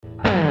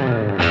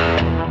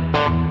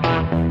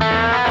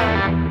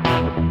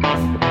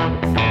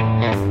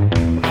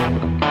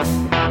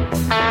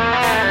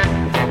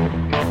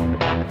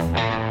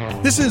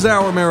This is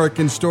Our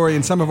American Story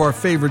and some of our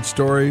favorite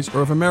stories,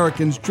 or of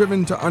Americans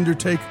driven to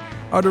undertake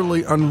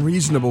utterly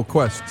unreasonable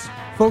quests.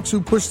 Folks who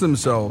push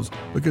themselves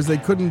because they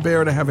couldn't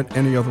bear to have it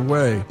any other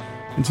way.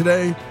 And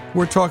today,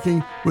 we're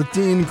talking with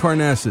Dean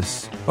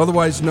Karnazes,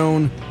 otherwise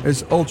known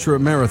as Ultra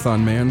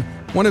Marathon Man,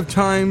 one of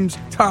Time's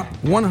top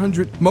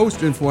 100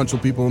 most influential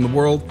people in the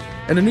world,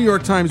 and a New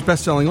York Times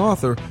bestselling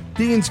author.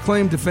 Dean's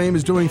claim to fame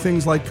is doing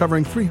things like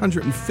covering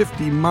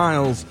 350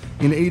 miles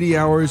in 80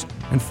 hours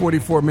and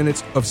 44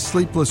 minutes of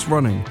sleepless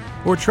running,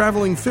 or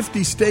traveling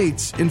 50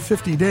 states in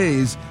 50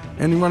 days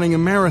and running a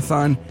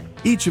marathon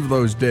each of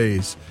those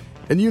days.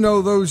 And you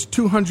know those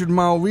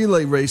 200-mile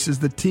relay races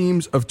that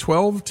teams of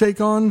 12 take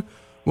on?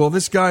 Well,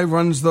 this guy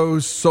runs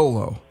those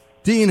solo.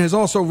 Dean has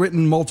also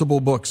written multiple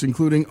books,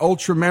 including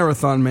Ultra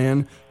Marathon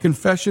Man,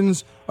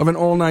 Confessions of an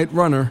All-Night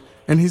Runner,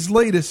 and his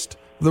latest,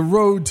 The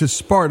Road to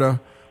Sparta,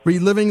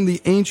 reliving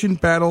the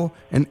ancient battle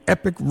and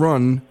epic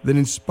run that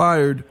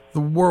inspired the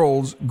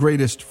world's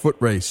greatest foot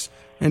race.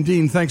 And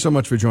Dean, thanks so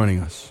much for joining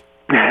us.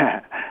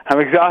 I'm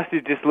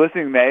exhausted just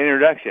listening to that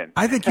introduction.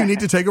 I think you need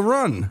to take a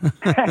run.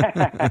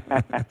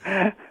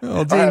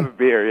 Well, Dean, I'll have a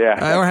beer,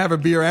 yeah. Or have a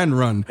beer and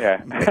run.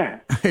 Yeah.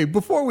 Hey,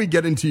 before we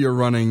get into your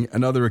running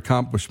and other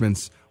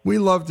accomplishments, we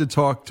love to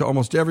talk to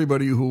almost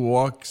everybody who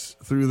walks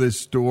through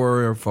this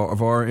door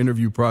of our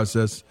interview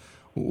process.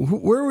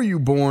 Where were you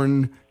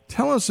born?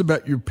 Tell us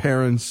about your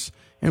parents,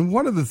 and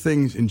what are the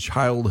things in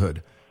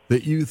childhood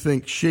that you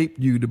think shaped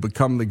you to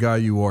become the guy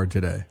you are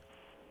today?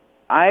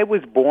 I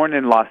was born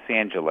in Los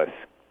Angeles,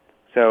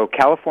 so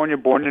California,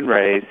 born and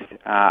raised.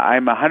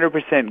 I'm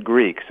 100%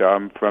 Greek, so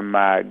I'm from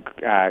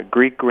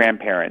Greek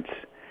grandparents.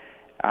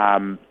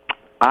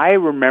 I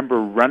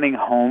remember running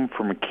home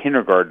from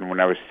kindergarten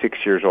when I was 6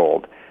 years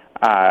old.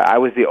 I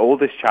was the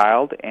oldest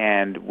child,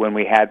 and when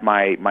we had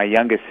my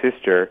youngest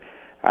sister,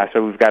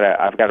 so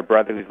I've got a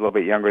brother who's a little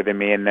bit younger than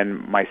me, and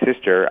then my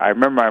sister. I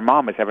remember my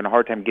mom was having a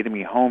hard time getting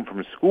me home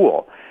from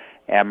school,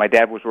 and my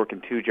dad was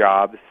working 2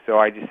 jobs. So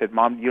I just said,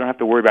 "Mom, you don't have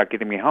to worry about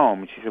getting me home."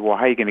 And she said, "Well,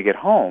 how are you going to get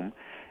home?"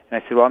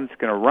 And I said, "Well, I'm just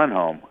going to run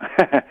home."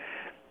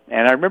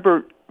 And I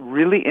remember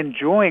really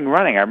enjoying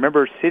running. I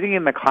remember sitting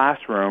in the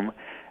classroom,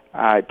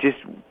 just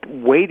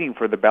waiting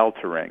for the bell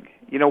to ring.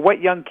 You know,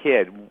 what young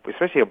kid,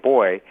 especially a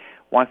boy,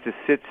 wants to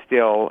sit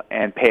still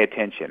and pay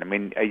attention? I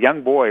mean, a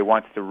young boy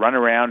wants to run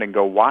around and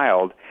go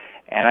wild.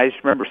 And I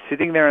just remember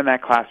sitting there in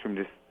that classroom,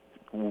 just,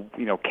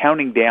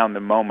 counting down the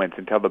moments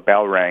until the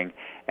bell rang,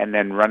 and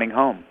then running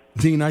home.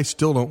 Dean, I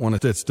still don't want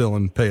to sit still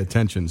and pay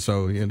attention.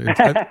 So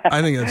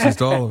I think that's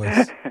just all of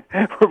us.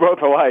 We're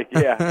both alike,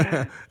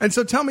 yeah. And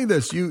so tell me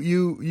this.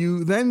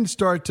 You then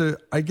start to,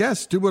 I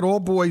guess, do what all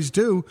boys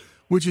do,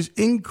 which is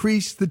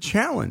increase the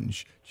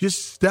challenge.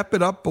 Just step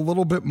it up a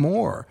little bit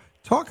more.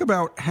 Talk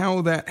about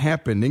how that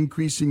happened,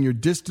 increasing your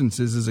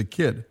distances as a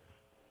kid.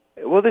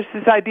 Well, there's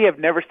this idea of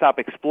never stop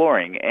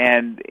exploring,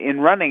 and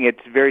in running,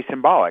 it's very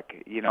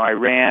symbolic. You know, I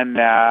ran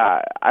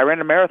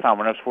a marathon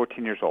when I was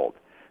 14 years old,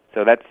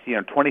 so that's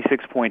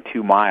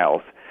 26.2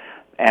 miles,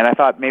 and I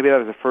thought maybe that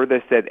was the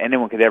furthest that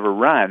anyone could ever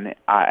run.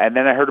 And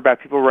then I heard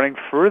about people running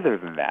further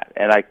than that,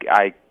 and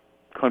I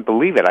couldn't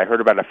believe it. I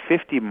heard about a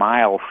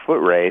 50-mile foot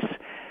race.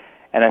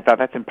 And I thought,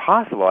 that's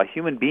impossible. A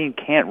human being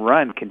can't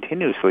run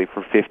continuously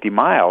for 50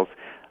 miles.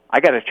 I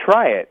got to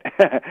try it.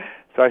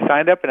 So I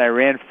signed up and I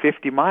ran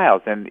 50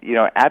 miles. And,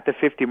 at the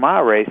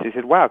 50-mile race, they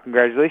said, "Wow,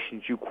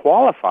 congratulations, you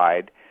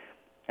qualified."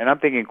 And I'm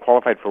thinking,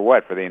 qualified for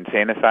what? For the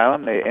insane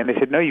asylum? And they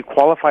said, "No, you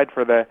qualified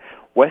for the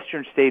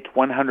Western States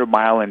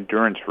 100-mile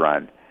endurance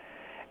run."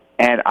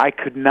 And I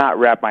could not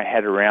wrap my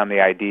head around the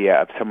idea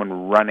of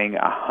someone running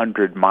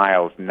 100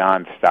 miles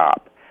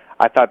nonstop.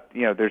 I thought,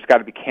 there's got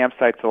to be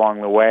campsites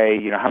along the way.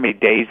 How many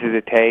days does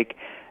it take?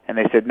 And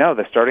they said, no,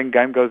 the starting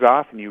gun goes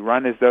off and you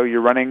run as though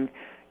you're running,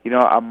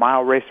 a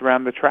mile race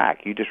around the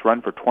track. You just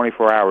run for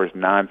 24 hours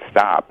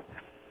nonstop.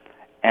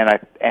 And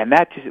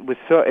that just was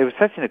it was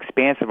such an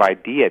expansive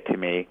idea to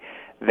me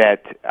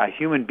that a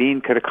human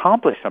being could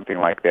accomplish something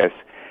like this.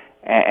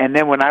 And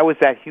then when I was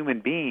that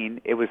human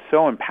being, it was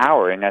so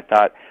empowering. I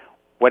thought,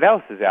 what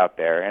else is out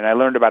there? And I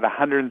learned about a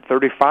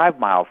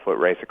 135-mile foot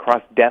race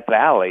across Death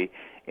Valley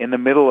in the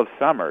middle of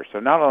summer. So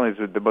not only is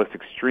it the most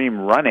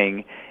extreme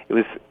running, it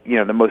was,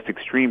 the most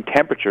extreme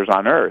temperatures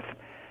on Earth.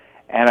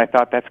 And I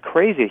thought, that's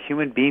crazy. A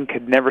human being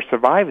could never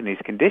survive in these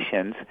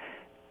conditions.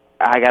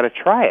 I got to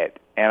try it.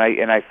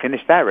 And I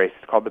finished that race.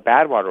 It's called the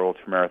Badwater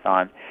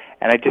Ultramarathon.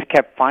 And I just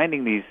kept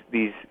finding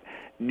these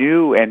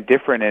new and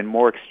different and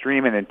more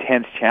extreme and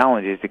intense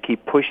challenges to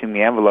keep pushing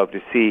the envelope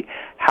to see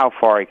how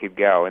far I could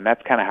go. And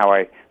that's kind of how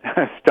I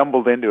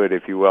stumbled into it,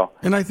 if you will.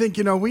 And I think,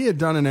 we had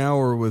done an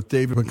hour with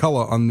David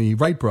McCullough on the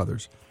Wright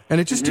brothers.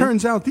 And it just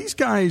turns out these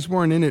guys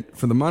weren't in it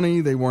for the money.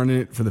 They weren't in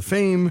it for the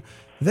fame.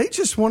 They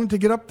just wanted to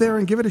get up there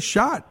and give it a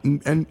shot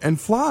and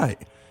fly.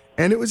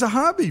 And it was a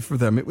hobby for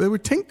them. They were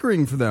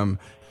tinkering for them.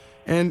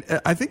 And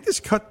I think this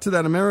cut to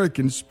that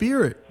American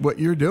spirit, what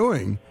you're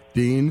doing,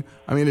 Dean.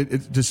 I mean,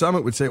 to some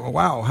it would say, well,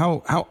 wow,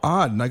 how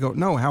odd. And I go,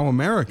 no, how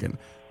American.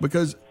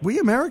 Because we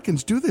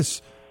Americans do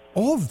this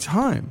all the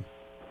time.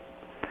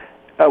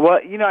 Well,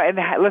 and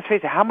let's face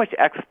it, how much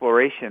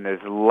exploration is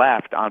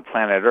left on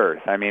planet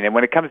Earth? I mean, and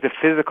when it comes to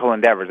physical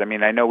endeavors, I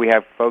mean, I know we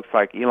have folks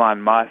like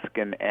Elon Musk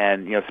and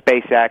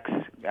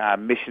SpaceX,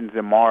 missions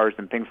to Mars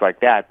and things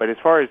like that. But as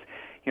far as,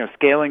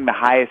 scaling the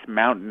highest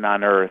mountain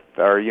on Earth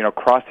or,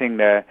 crossing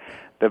the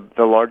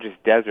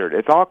largest desert,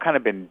 it's all kind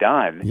of been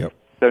done. Yep.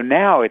 So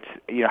now it's,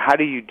 how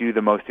do you do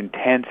the most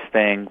intense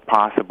thing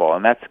possible?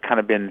 And that's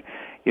kind of been,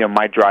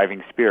 my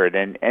driving spirit.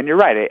 And you're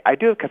right, I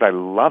do it because I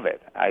love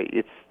it.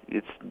 It's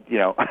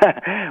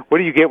what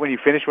do you get when you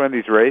finish one of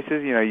these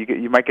races?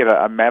 You might get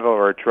a medal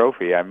or a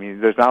trophy. I mean,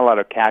 there's not a lot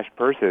of cash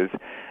purses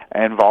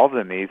involved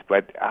in these,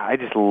 but I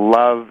just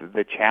love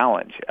the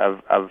challenge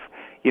of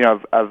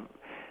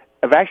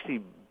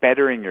actually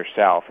bettering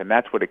yourself, and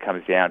that's what it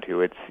comes down to.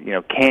 It's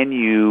can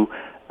you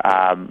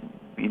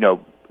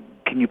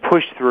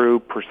push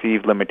through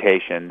perceived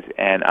limitations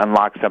and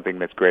unlock something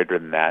that's greater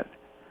than that?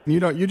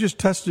 You're just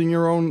testing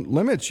your own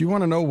limits. You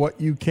want to know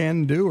what you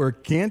can do or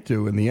can't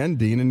do in the end,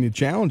 Dean, and the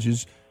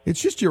challenges. It's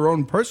just your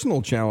own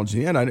personal challenge in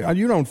the end.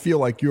 You don't feel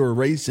like you're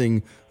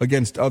racing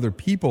against other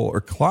people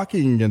or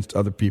clocking against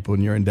other people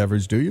in your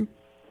endeavors, do you?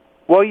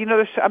 Well,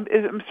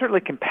 I'm certainly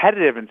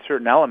competitive in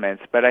certain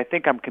elements, but I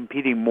think I'm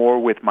competing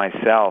more with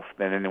myself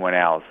than anyone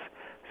else.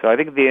 So I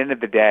think at the end of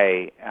the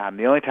day,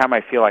 the only time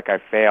I feel like I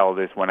failed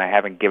is when I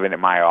haven't given it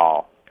my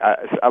all.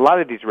 A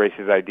lot of these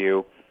races I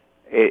do,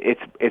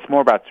 it's more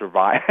about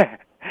survival.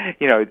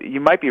 You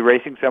might be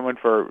racing someone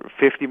for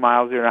 50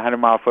 miles in a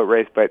 100-mile foot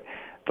race, but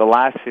the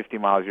last 50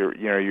 miles, you're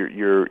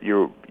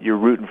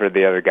rooting for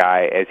the other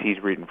guy as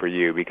he's rooting for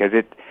you, because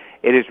it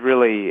is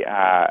really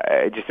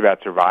just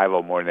about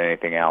survival more than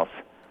anything else.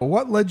 Well,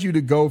 what led you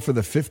to go for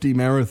the 50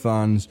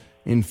 marathons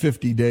in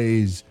 50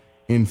 days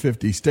in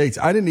 50 states?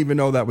 I didn't even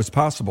know that was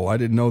possible. I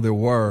didn't know there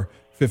were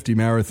 50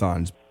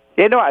 marathons.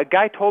 Yeah, no, a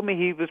guy told me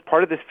he was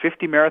part of this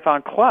 50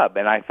 marathon club,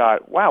 and I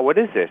thought, wow, what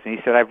is this? And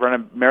he said, I've run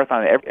a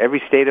marathon in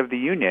every state of the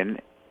union.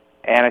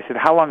 And I said,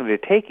 how long did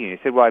it take you? And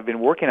he said, well, I've been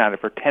working on it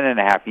for 10 and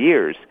a half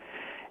years.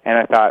 And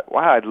I thought,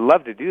 wow, I'd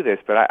love to do this,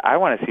 but I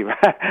want to see.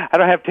 I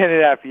don't have 10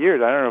 and a half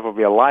years. I don't know if I'll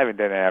be alive in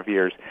 10 and a half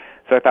years.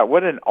 So I thought,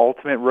 what an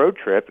ultimate road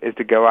trip is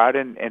to go out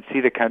and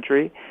see the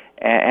country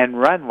and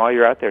run while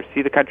you're out there.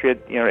 See the country at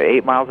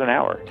 8 miles an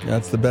hour.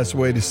 That's the best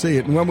way to see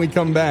it. And when we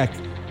come back,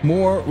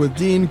 more with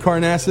Dean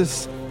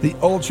Karnazes, the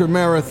ultra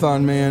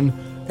marathon man.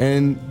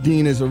 And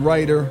Dean is a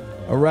writer,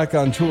 a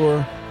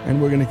raconteur,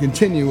 and we're going to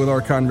continue with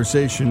our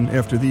conversation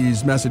after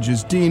these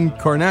messages. Dean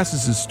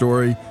Karnazes'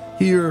 story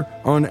here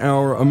on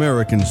Our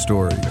American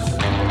Stories.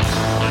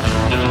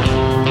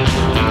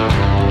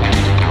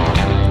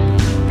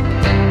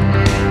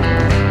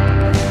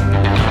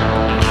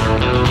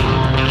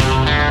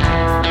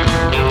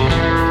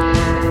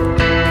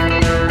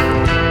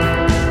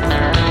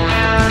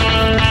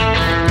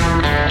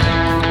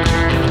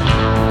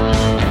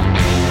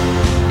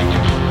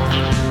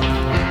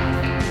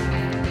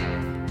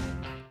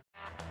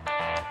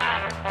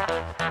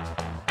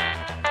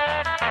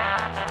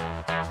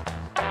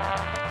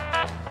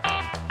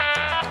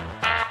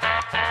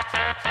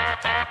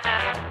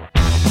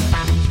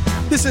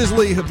 This is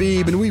Lee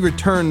Habib, and we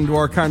return to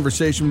our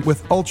conversation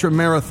with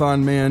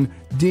ultra-marathon man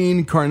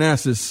Dean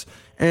Karnazes.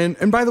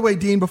 And by the way,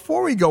 Dean,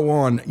 before we go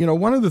on,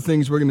 one of the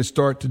things we're going to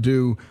start to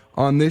do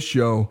on this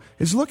show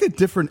is look at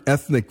different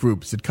ethnic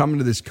groups that come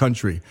into this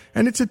country.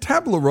 And it's a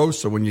tabula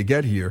rasa when you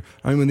get here.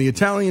 I mean, when the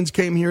Italians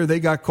came here, they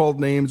got called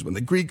names. When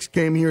the Greeks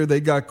came here, they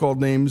got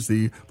called names.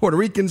 The Puerto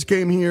Ricans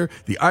came here.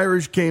 The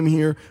Irish came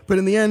here. But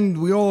in the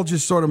end, we all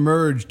just sort of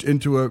merged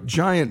into a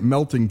giant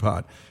melting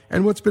pot.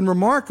 And what's been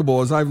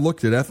remarkable as I've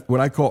looked at what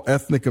I call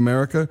ethnic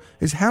America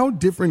is how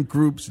different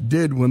groups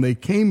did when they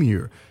came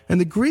here. And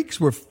the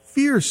Greeks were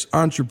fierce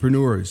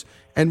entrepreneurs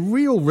and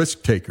real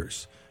risk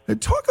takers.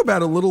 And talk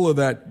about a little of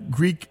that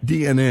Greek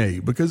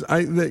DNA, because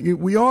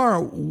we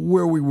are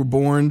where we were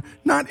born,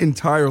 not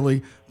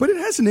entirely, but it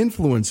has an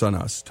influence on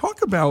us.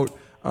 Talk about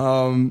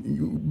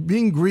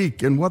being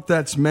Greek and what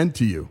that's meant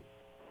to you.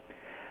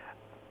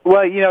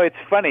 Well, it's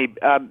funny.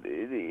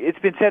 It's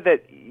been said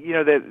that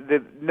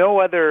that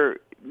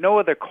no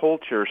other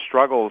culture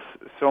struggles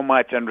so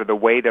much under the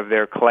weight of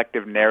their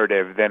collective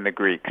narrative than the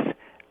Greeks.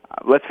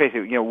 Let's face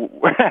it,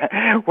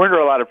 we're under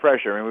a lot of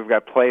pressure. I mean, we've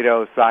got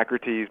Plato,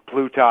 Socrates,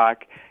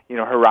 Plutarch,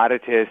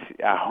 Herodotus,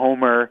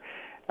 Homer.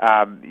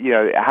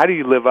 How do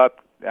you live up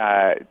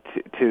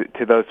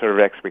to those sort of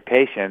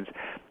expectations?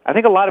 I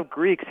think a lot of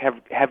Greeks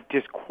have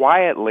just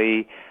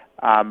quietly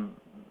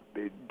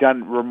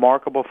done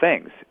remarkable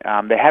things.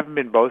 They haven't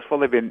been boastful.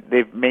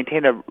 They've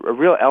maintained a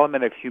real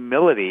element of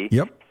humility.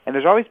 Yep. And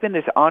there's always been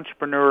this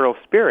entrepreneurial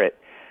spirit.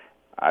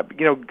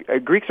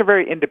 Greeks are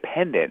very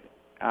independent.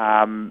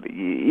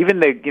 Even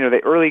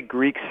the early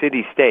Greek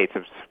city-states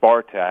of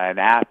Sparta and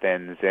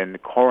Athens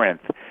and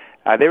Corinth,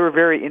 they were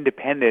very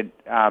independent,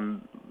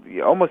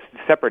 almost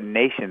separate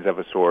nations of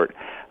a sort.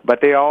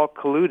 But they all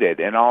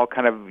colluded and all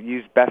kind of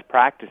used best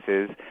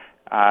practices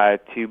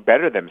to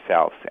better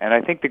themselves. And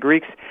I think the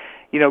Greeks,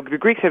 the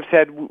Greeks have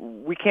said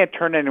we can't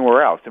turn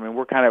anywhere else. I mean,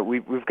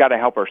 we've got to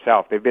help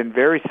ourselves. They've been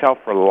very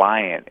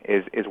self-reliant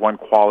is one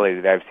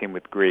quality that I've seen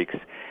with Greeks.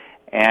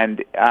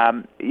 And,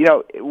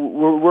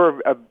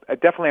 we're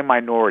definitely a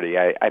minority.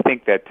 I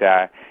think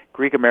that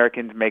Greek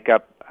Americans make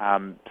up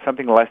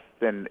something less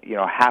than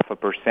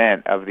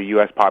 0.5% of the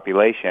U.S.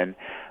 population,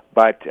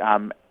 but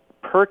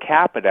per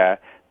capita,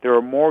 there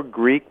are more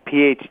Greek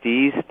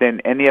PhDs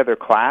than any other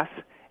class,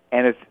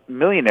 and it's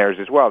millionaires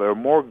as well. There are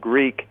more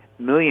Greek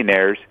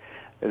millionaires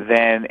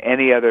than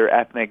any other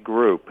ethnic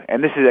group,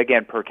 and this is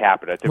again per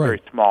capita. It's a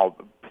very small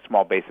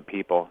base of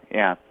people.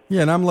 Yeah.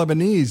 Yeah, and I'm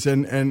Lebanese,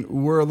 and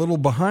we're a little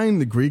behind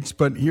the Greeks,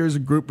 but here's a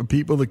group of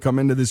people that come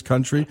into this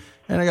country,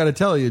 and I got to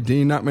tell you,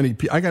 Dean, not many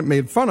people, I got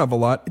made fun of a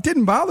lot. It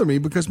didn't bother me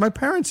because my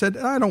parents said,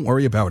 don't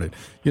worry about it.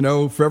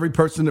 For every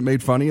person that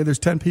made fun of you, there's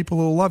 10 people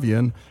who will love you,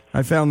 and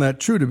I found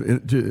that true to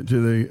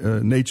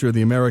the nature of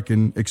the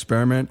American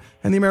experiment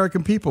and the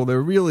American people.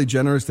 They're really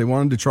generous. They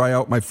wanted to try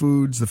out my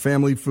foods, the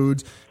family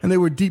foods, and they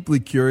were deeply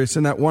curious,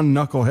 and that one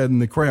knucklehead in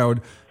the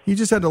crowd, you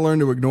just had to learn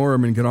to ignore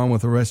him and get on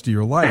with the rest of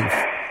your life.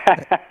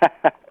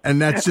 And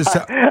that's just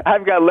how...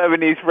 I've got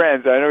Lebanese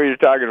friends. I know what you're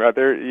talking about.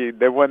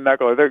 They're one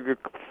knuckle. They're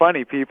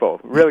funny people,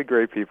 really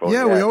great people.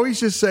 Yeah, we always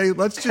just say,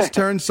 let's just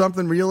turn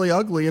something really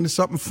ugly into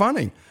something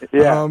funny.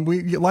 Yeah.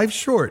 Life's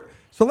short.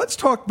 So let's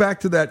talk back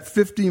to that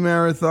 50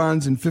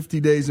 marathons in 50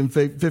 days in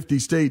 50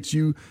 states.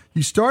 You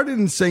started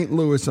in St.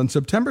 Louis on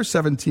September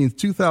 17th,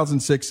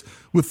 2006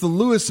 with the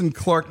Lewis and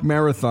Clark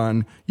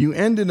Marathon. You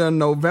ended on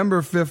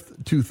November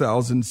 5th,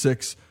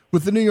 2006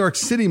 with the New York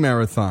City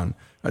Marathon.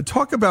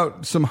 Talk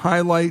about some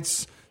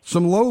highlights,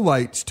 some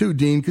lowlights too,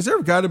 Dean, because there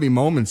have got to be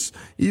moments,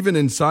 even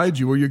inside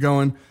you, where you're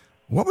going,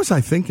 what was I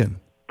thinking?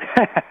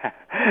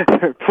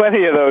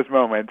 Plenty of those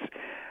moments.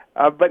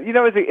 But,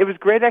 it was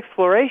great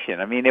exploration.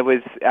 I mean, it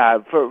was,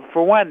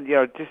 for one,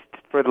 just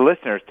for the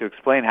listeners to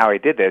explain how I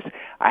did this,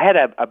 I had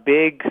a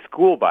big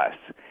school bus,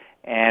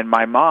 and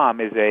my mom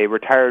is a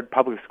retired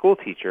public school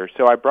teacher,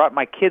 so I brought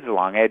my kids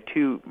along. I had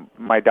two,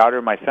 my daughter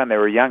and my son, they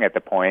were young at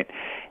the point,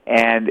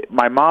 and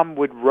my mom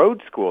would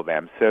road school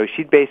them. So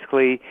she'd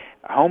basically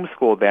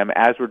homeschool them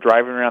as we're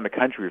driving around the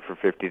country for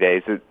 50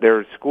 days.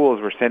 Their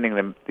schools were sending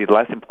them the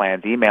lesson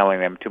plans, emailing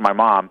them to my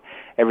mom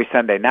every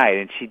Sunday night,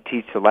 and she'd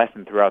teach the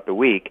lesson throughout the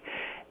week.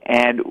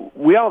 And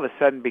we all of a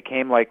sudden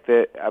became like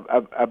a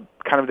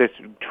kind of this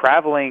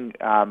traveling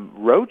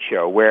road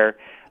show where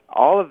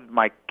all of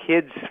my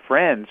kids'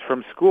 friends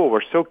from school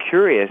were so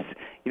curious,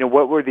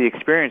 what were the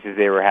experiences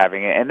they were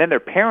having. And then their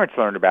parents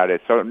learned about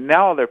it. So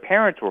now their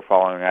parents were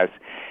following us.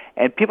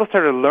 And people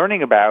started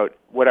learning about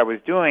what I was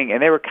doing, and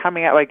they were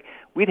coming out. Like,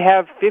 we'd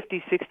have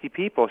 50, 60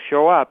 people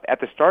show up at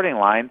the starting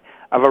line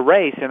of a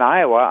race in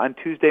Iowa on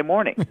Tuesday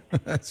morning.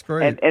 That's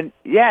great. And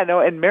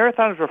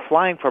marathons were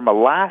flying from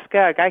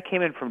Alaska. A guy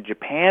came in from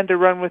Japan to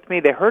run with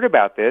me. They heard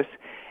about this,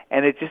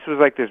 and it just was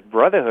like this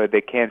brotherhood,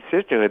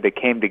 sisterhood that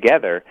came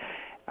together.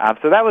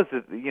 So that was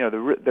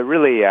the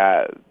really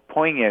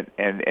poignant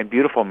and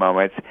beautiful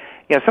moments.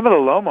 Some of the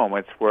low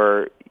moments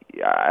were,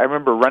 I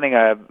remember running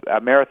a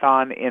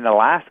marathon in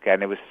Alaska,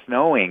 and it was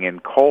snowing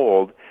and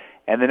cold.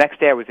 And the next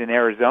day I was in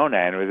Arizona,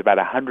 and it was about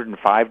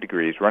 105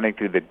 degrees, running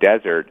through the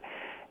desert.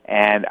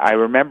 And I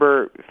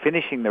remember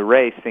finishing the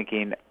race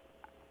thinking,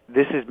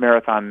 this is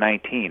marathon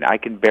 19. I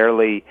can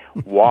barely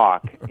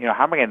walk.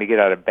 How am I going to get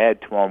out of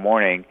bed tomorrow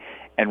morning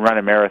and run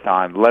a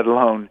marathon, let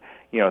alone,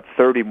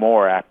 30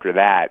 more after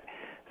that?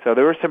 So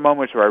there were some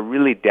moments where I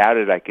really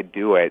doubted I could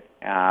do it,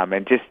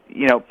 and just,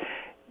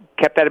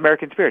 kept that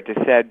American spirit.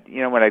 Just said,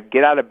 when I'd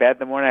get out of bed in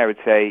the morning, I would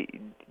say,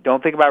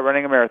 don't think about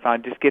running a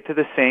marathon. Just get to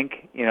the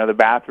sink, the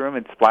bathroom,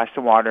 and splash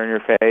some water in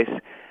your face.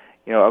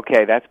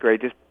 Okay, that's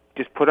great.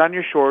 Just put on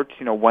your shorts,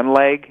 one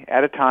leg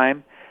at a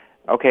time.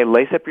 Okay,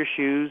 lace up your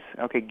shoes.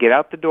 Okay, get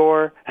out the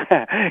door.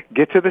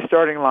 Get to the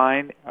starting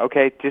line.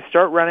 Okay, just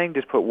start running.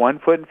 Just put one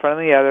foot in front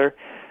of the other.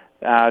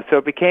 So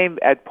it became,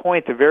 at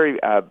points, a very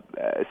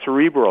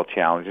cerebral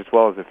challenge as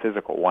well as a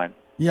physical one.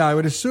 Yeah, I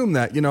would assume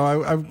that.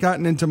 I've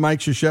gotten into Mike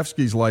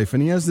Krzyzewski's life,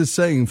 and he has this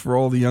saying for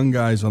all the young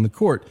guys on the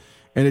court,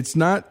 and it's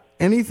not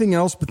anything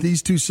else but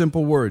these two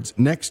simple words,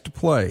 next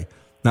play.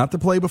 Not the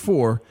play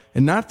before,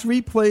 and not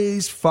 3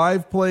 plays,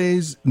 5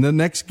 plays, the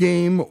next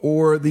game,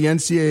 or the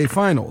NCAA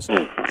finals.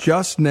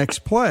 Just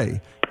next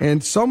play.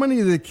 And so many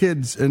of the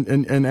kids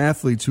and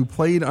athletes who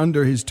played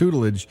under his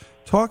tutelage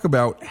talk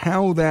about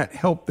how that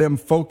helped them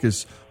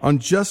focus on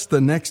just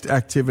the next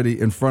activity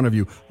in front of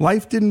you.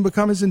 Life didn't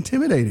become as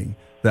intimidating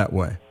that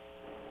way.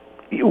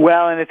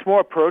 Well, and it's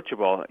more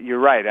approachable. You're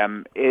right.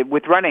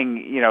 With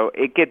running,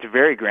 it gets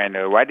very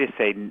granular. I just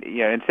say,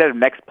 instead of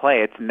next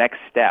play, it's next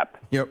step.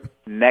 Yep.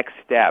 Next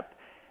step.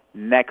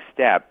 Next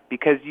step.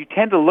 Because you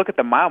tend to look at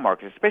the mile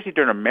markers, especially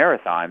during a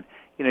marathon.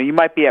 You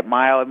might be at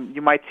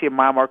you might see a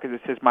mile marker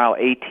that says mile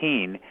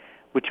 18,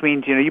 which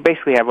means, you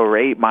basically have over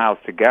 8 miles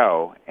to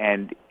go.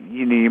 And,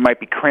 you might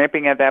be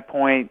cramping at that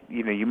point.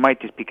 You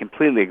might just be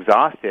completely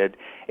exhausted.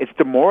 It's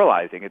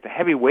demoralizing. It's a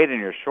heavy weight on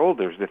your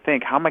shoulders to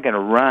think, how am I going to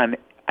run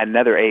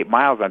another 8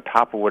 miles on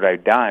top of what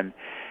I've done?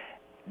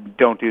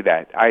 don't do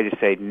that. I just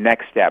say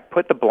next step.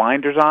 Put the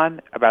blinders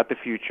on about the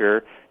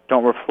future.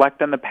 Don't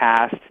reflect on the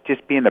past.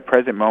 Just be in the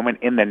present moment,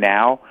 in the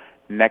now.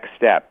 Next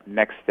step,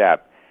 next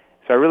step.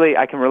 So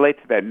I can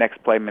relate to that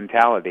next play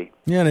mentality.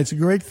 Yeah, and it's a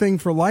great thing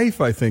for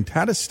life, I think,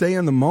 how to stay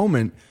in the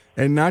moment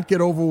and not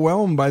get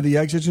overwhelmed by the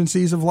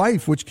exigencies of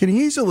life, which can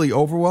easily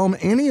overwhelm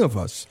any of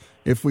us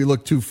if we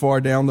look too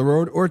far down the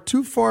road or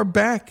too far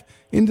back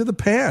into the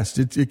past.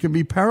 It can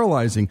be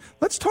paralyzing.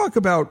 Let's talk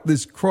about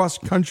this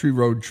cross-country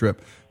road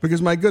trip,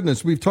 because, my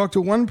goodness, we've talked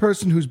to one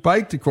person who's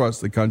biked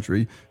across the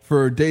country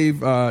for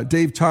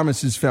Dave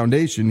Thomas's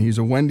foundation. He's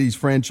a Wendy's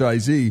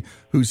franchisee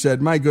who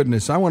said, my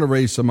goodness, I want to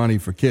raise some money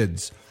for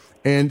kids.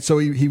 And so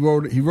he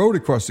rode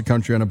across the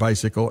country on a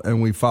bicycle,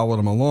 and we followed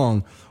him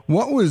along.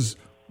 What was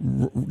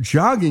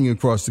jogging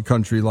across the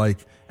country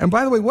like? And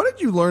by the way, what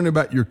did you learn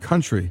about your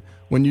country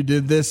when you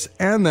did this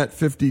and that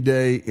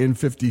 50-day in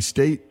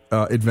 50-state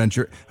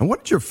adventure? And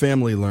what did your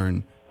family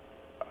learn?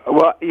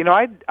 Well,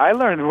 I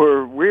learned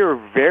we're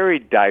a very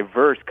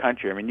diverse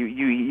country. I mean,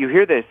 you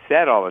hear this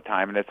said all the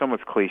time, and it's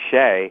almost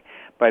cliche,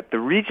 but the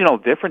regional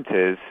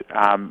differences,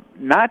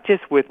 not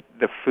just with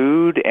the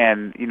food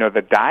and,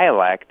 the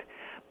dialect,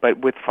 but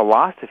with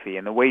philosophy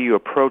and the way you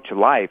approach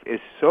life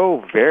is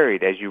so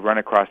varied as you run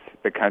across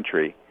the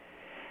country.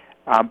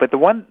 But the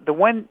one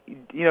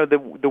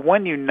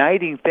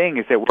uniting thing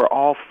is that we're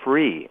all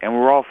free and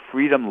we're all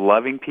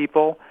freedom-loving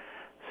people.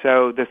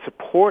 So the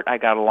support I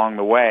got along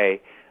the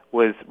way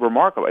was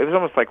remarkable. It was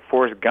almost like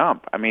Forrest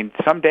Gump. I mean,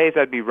 some days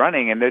I'd be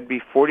running and there'd be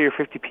 40 or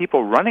 50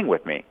 people running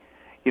with me,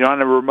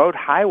 on a remote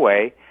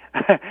highway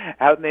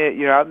out in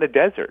the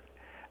desert.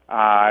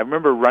 I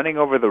remember running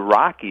over the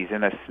Rockies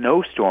in a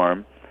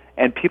snowstorm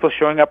and people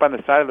showing up on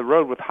the side of the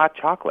road with hot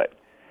chocolate.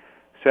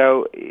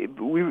 So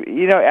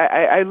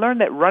I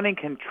learned that running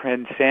can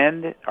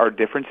transcend our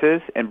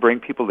differences and bring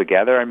people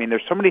together. I mean,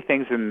 there's so many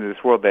things in this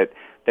world that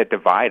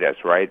divide us,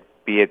 right?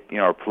 Be it,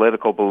 our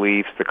political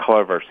beliefs, the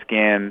color of our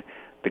skin,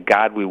 the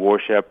God we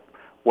worship,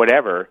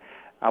 whatever.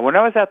 When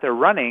I was out there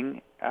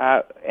running,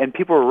 and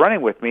people were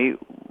running with me,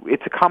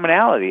 it's a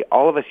commonality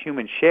all of us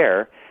humans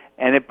share,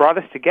 and it brought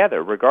us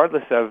together,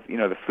 regardless of,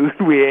 the food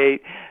we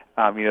ate,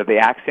 the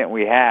accent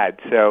we had.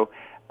 So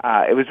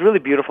it was really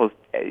beautiful,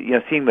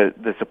 seeing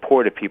the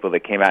support of people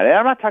that came out. And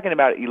I'm not talking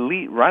about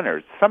elite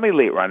runners, some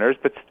elite runners,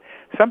 but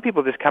some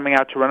people just coming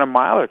out to run a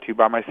mile or two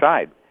by my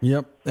side.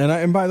 Yep.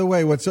 And by the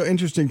way, what's so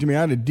interesting to me,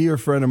 I had a dear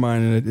friend of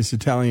mine, and this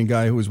Italian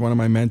guy who was one of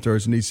my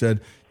mentors, and he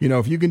said,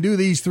 if you can do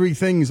these three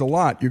things a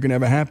lot, you're going to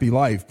have a happy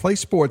life. Play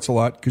sports a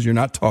lot because you're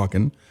not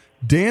talking.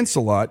 Dance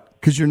a lot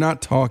because you're not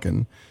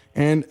talking.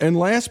 And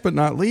last but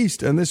not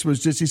least, and this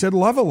was just, he said,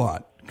 love a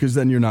lot, because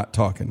then you're not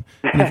talking.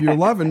 And if you're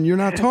loving, you're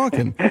not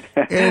talking.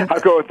 And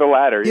I'll go with the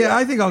latter. Yeah,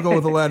 I think I'll go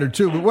with the latter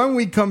too. But when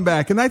we come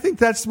back, and I think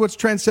that's what's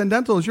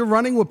transcendental, is you're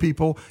running with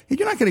people.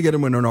 You're not going to get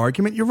them in an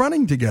argument. You're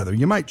running together.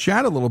 You might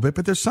chat a little bit,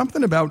 but there's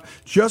something about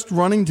just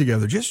running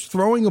together, just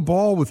throwing a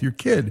ball with your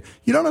kid.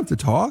 You don't have to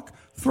talk.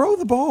 Throw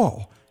the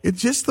ball.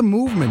 It's just the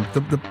movement,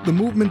 the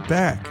movement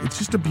back. It's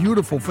just a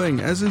beautiful thing,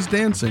 as is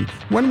dancing.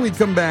 When we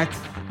come back,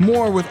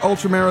 more with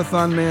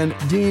ultramarathon man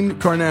Dean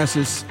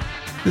Karnazes.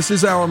 This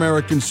is Our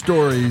American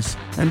Stories.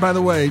 And by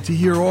the way, to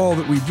hear all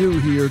that we do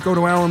here, go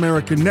to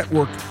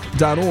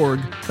ouramericannetwork.org.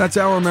 That's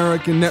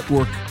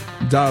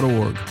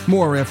ouramericannetwork.org.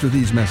 More after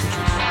these messages.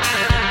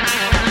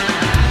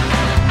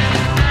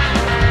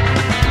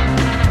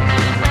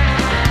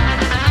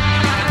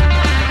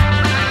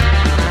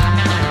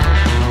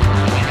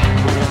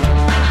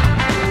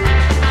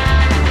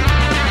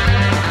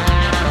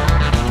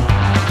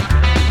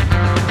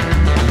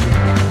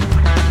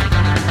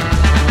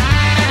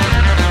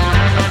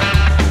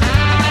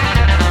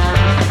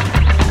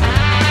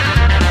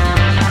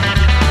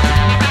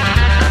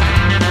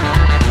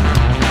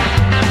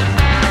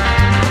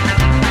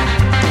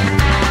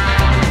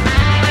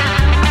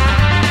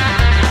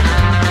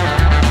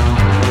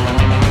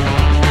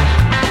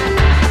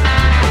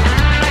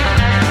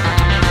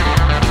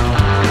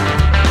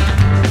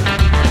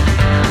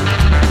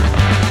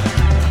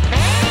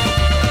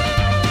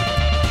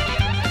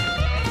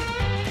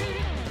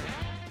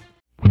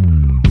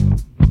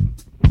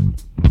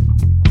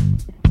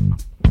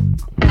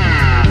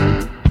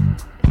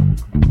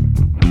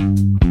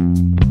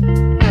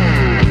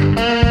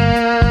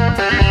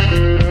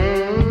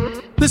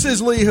 This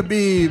is Lee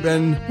Habib,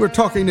 and we're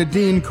talking to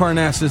Dean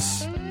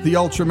Karnazes, the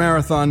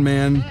ultramarathon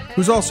man,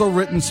 who's also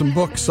written some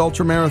books,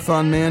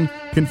 Ultramarathon Man,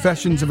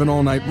 Confessions of an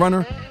All-Night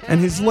Runner, and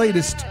his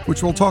latest,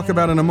 which we'll talk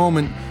about in a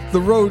moment, The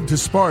Road to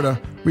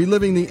Sparta,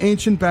 reliving the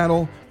ancient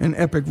battle and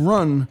epic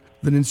run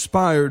that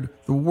inspired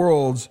the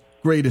world's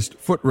greatest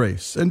foot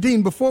race. And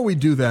Dean, before we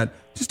do that,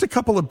 just a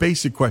couple of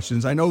basic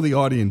questions. I know the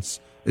audience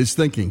is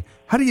thinking,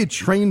 how do you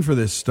train for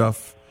this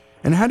stuff?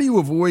 And how do you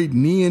avoid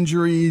knee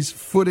injuries,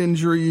 foot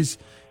injuries,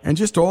 and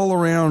just all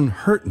around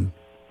hurting?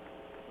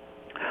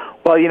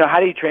 Well, how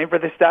do you train for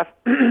this stuff?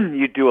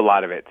 You do a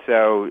lot of it.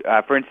 So,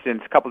 for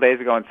instance, a couple days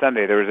ago on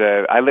Sunday,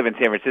 I live in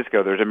San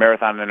Francisco, there was a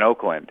marathon in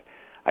Oakland.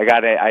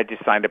 I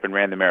just signed up and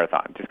ran the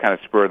marathon, just kind of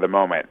spur of the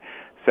moment.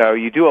 So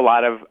you do a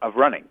lot of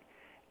running.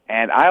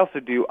 And I also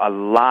do a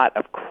lot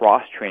of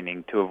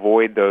cross-training to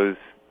avoid those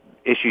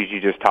issues you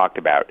just talked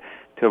about,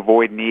 to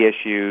avoid knee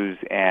issues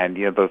and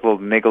those little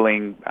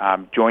niggling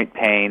joint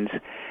pains.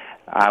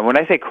 When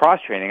I say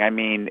cross-training, I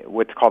mean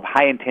what's called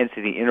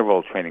high-intensity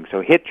interval training,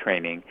 so HIIT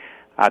training.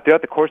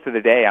 Throughout the course of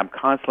the day, I'm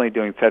constantly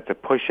doing sets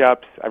of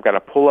push-ups. I've got a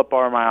pull-up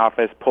bar in my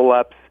office,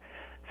 pull-ups,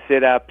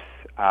 sit-ups,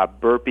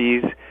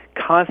 burpees,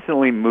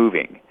 constantly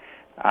moving.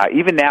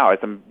 Even now, as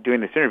I'm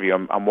doing this interview,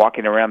 I'm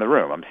walking around the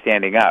room. I'm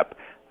standing up.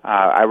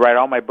 I write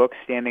all my books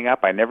standing up.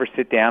 I never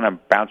sit down. I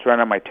bounce around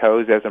on my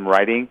toes as I'm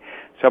writing.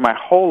 So my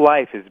whole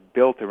life is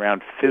built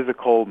around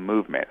physical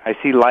movement. I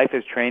see life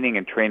as training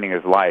and training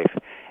as life.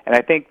 And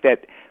I think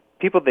that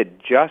people that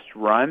just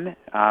run,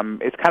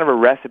 it's kind of a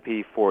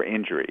recipe for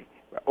injury,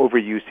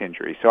 overuse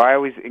injury. So I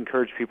always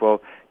encourage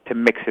people to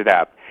mix it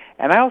up.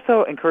 And I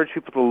also encourage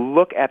people to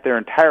look at their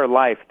entire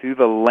life through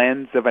the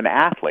lens of an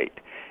athlete.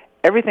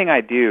 Everything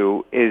I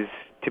do is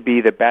to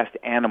be the best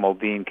animal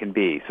Dean can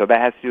be. So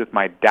that has to do with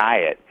my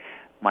diet,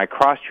 my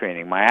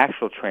cross-training, my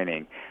actual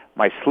training,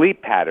 my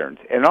sleep patterns,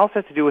 and it also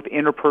has to do with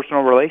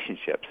interpersonal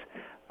relationships.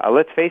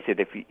 Let's face it,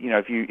 if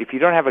you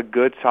don't have a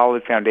good,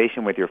 solid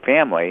foundation with your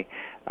family,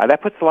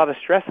 that puts a lot of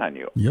stress on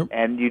you, yep.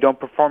 and you don't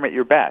perform at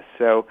your best.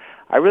 So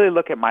I really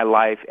look at my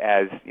life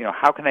as,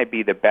 how can I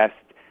be the best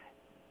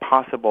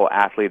possible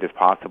athlete as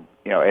possible,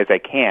 as I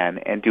can,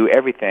 and do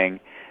everything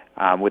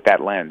with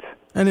that lens.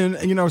 And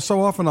then,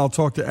 so often I'll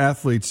talk to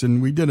athletes,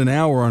 and we did an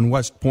hour on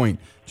West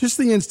Point, just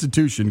the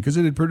institution, because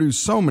it had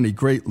produced so many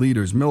great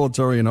leaders,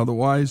 military and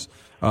otherwise.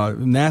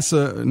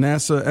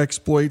 NASA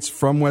exploits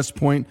from West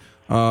Point,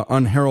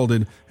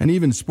 unheralded, and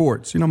even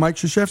sports. Mike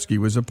Krzyzewski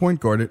was a point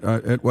guard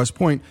at West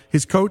Point.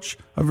 His coach,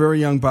 a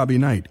very young Bobby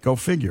Knight. Go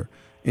figure.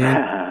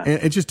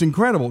 And it's just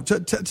incredible.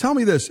 Tell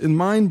me this, in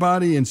mind,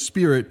 body, and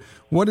spirit,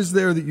 what is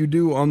there that you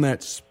do on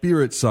that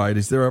spirit side?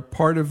 Is there a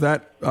part of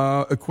that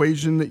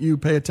equation that you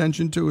pay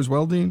attention to as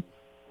well, Dean?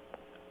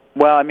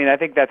 Well, I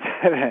think that's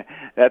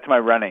that's my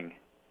running.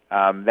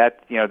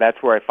 That's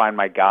where I find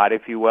my God,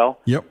 if you will.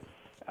 Yep.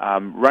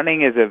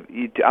 Running is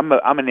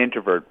I'm an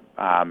introvert,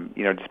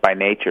 just by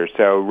nature.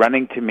 So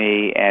running to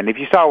me, and if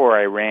you saw where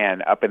I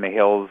ran up in the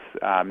hills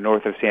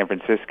north of San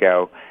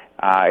Francisco,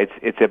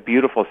 it's a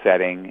beautiful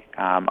setting.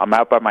 I'm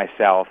out by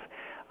myself.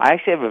 I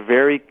actually have a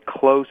very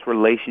close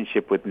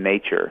relationship with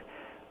nature.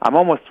 I'm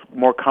almost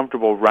more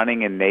comfortable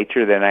running in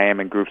nature than I am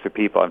in groups of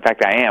people. In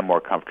fact, I am more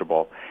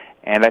comfortable.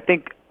 And I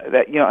think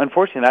that,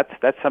 unfortunately,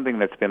 that's something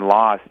that's been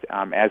lost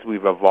as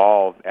we've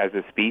evolved as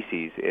a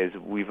species, is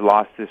we've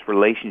lost this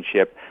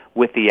relationship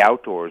with the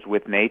outdoors,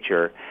 with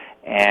nature.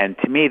 And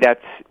to me,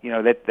 that's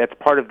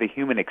part of the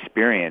human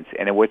experience,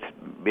 and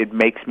it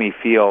makes me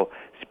feel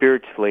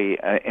spiritually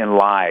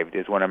enlivened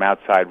is when I'm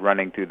outside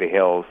running through the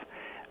hills.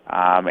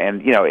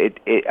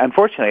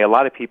 Unfortunately, a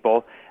lot of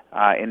people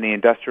in the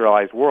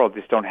industrialized world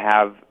just don't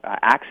have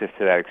access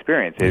to that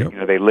experience.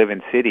 Yep. They live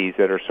in cities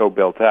that are so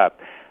built up.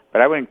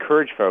 But I would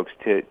encourage folks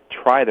to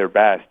try their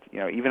best,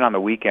 even on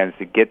the weekends,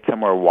 to get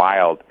somewhere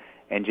wild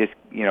and just,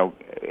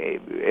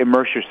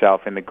 immerse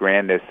yourself in the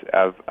grandness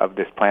of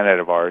this planet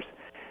of ours.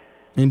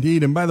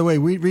 Indeed. And by the way,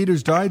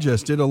 Reader's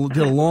Digest did a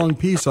long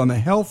piece on the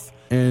health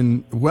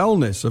and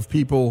wellness of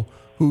people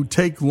who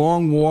take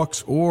long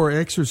walks or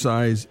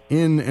exercise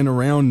in and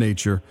around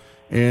nature.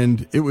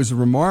 And it was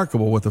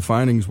remarkable what the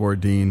findings were,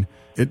 Dean.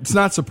 It's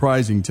not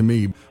surprising to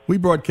me. We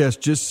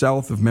broadcast just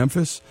south of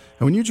Memphis,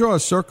 and when you draw a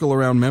circle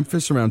around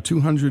Memphis, around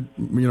 200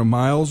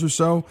 miles or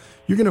so,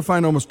 you're going to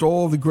find almost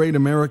all the great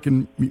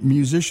American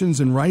musicians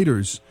and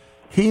writers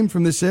came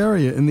from this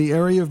area, in the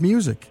area of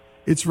music.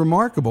 It's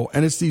remarkable,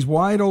 and it's these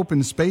wide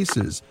open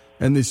spaces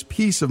and this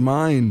peace of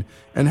mind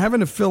and having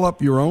to fill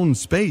up your own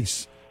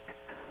space.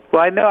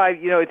 Well, I know.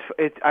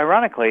 It's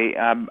ironically,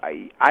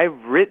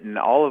 I've written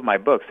all of my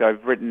books. So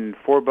I've written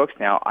 4 books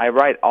now. I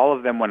write all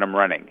of them when I'm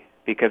running,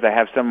 because I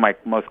have some of my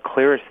most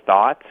clearest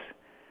thoughts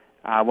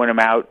when I'm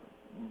out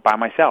by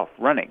myself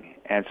running.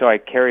 And so I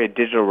carry a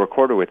digital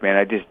recorder with me, and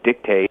I just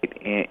dictate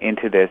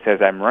into this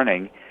as I'm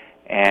running,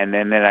 and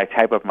then I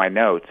type up my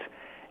notes.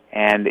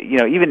 And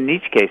even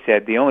Nietzsche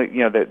said the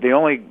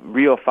only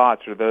real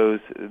thoughts are those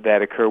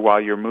that occur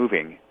while you're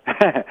moving.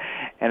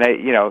 And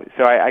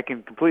I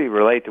can completely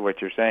relate to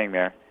what you're saying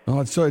there. Oh,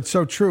 it's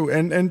so true.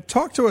 And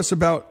talk to us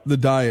about the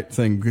diet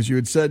thing, because you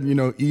had said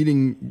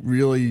eating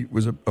really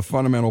was a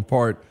fundamental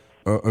part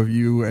of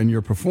you and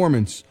your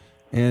performance.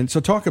 And so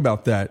talk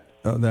about that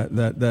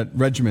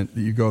regiment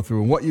that you go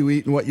through, and what you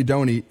eat and what you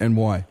don't eat, and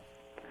why.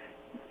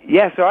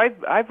 Yeah, so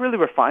I've really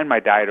refined my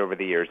diet over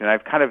the years, and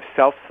I've kind of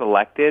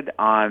self-selected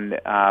on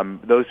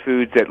those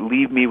foods that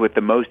leave me with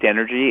the most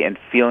energy and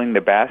feeling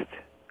the best.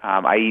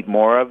 I eat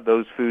more of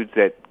those foods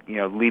that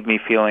leave me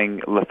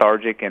feeling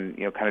lethargic and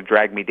kind of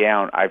drag me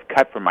down. I've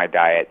cut from my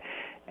diet,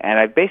 and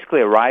I've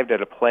basically arrived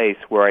at a place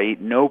where I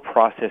eat no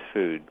processed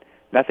food,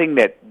 nothing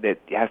that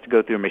has to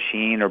go through a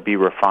machine or be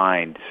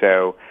refined.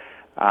 So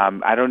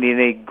I don't eat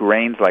any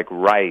grains like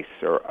rice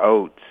or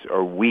oats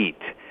or wheat.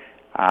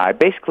 I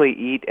basically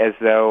eat as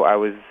though I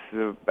was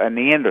a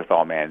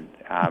Neanderthal man.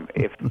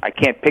 If I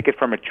can't pick it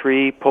from a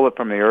tree, pull it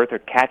from the earth, or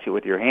catch it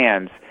with your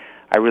hands,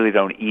 I really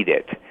don't eat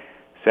it.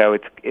 So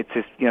it's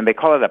just, they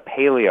call it a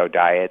paleo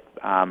diet.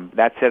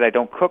 That said, I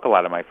don't cook a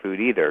lot of my food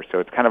either, so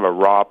it's kind of a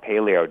raw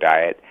paleo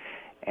diet.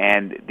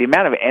 And the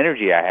amount of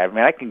energy I have,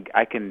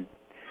 I can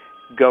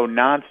go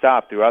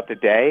nonstop throughout the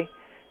day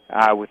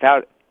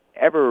without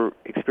ever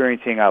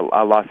experiencing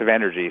a loss of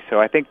energy. So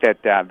I think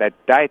that that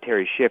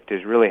dietary shift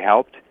has really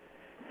helped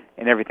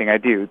in everything I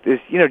do. This,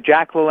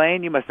 Jack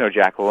LaLanne, you must know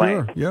Jack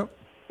LaLanne. Sure, yep.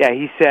 Yeah,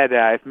 he said,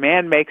 if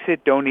man makes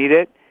it, don't eat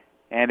it,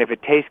 and if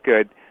it tastes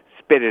good,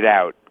 spit it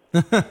out.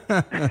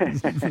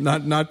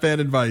 Not bad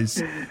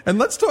advice. And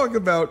let's talk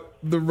about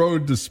The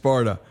Road to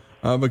Sparta,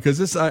 because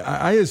this,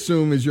 I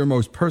assume, is your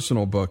most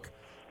personal book,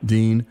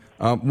 Dean.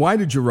 Why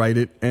did you write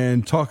it?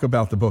 And talk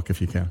about the book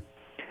if you can.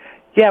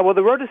 Yeah, well,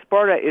 The Road to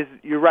Sparta is,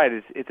 you're right,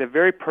 it's a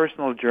very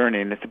personal journey,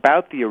 and it's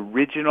about the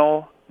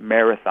original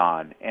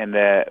marathon and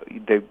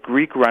the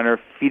Greek runner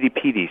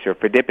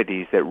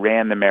Phidippides that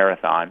ran the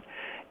marathon.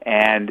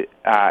 And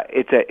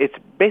it's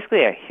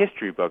basically a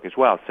history book as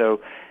well. So,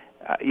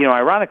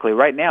 ironically,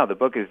 right now the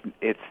book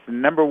it's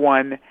number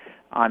one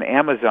on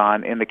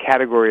Amazon in the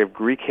category of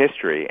Greek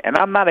history. And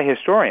I'm not a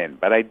historian,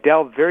 but I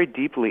delve very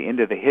deeply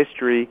into the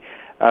history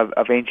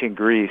of ancient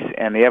Greece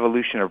and the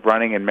evolution of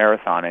running and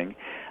marathoning.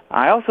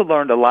 I also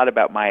learned a lot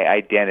about my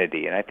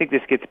identity, and I think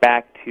this gets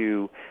back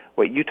to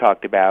what you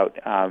talked about,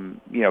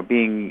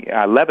 being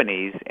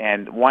Lebanese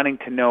and wanting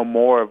to know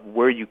more of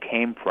where you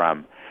came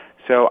from.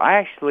 So I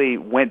actually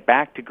went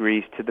back to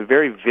Greece, to the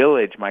very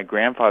village my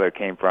grandfather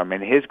came from,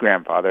 and his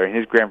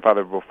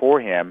grandfather before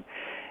him,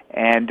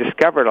 and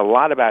discovered a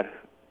lot about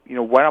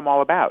what I'm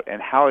all about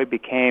and how I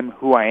became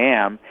who I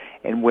am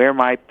and where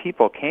my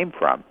people came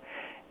from.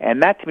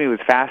 And that to me was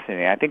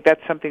fascinating. I think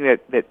that's something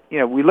that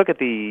we look at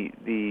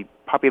the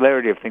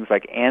popularity of things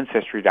like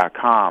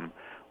Ancestry.com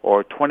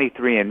or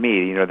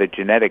 23andMe, the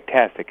genetic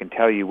test that can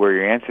tell you where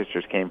your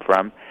ancestors came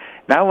from.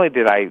 Not only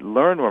did I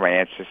learn where my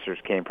ancestors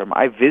came from,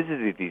 I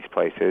visited these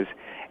places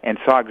and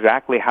saw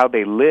exactly how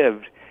they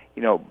lived,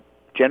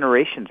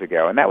 generations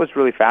ago. And that was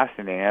really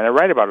fascinating. And I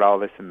write about all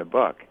this in the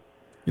book.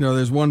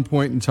 There's one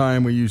point in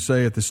time where you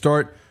say, at the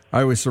start,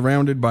 I was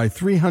surrounded by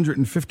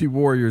 350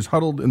 warriors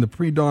huddled in the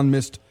pre-dawn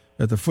mist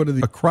at the foot of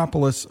the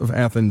Acropolis of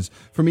Athens.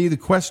 For me, the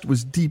quest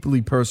was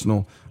deeply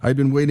personal. I'd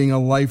been waiting a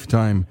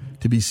lifetime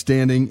to be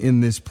standing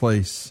in this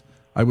place.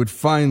 I would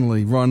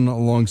finally run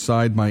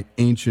alongside my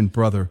ancient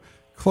brother.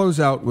 Close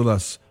out with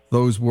us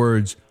those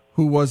words.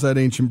 Who was that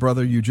ancient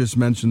brother? You just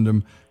mentioned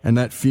him, and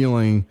that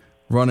feeling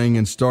running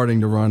and starting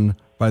to run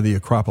by the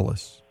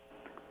Acropolis.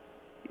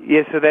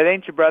 Yeah, so that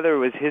ancient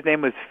brother, his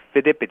name was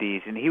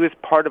Phidippides, and he was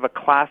part of a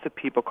class of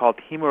people called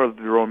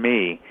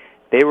Hemerodromi.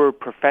 They were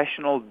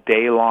professional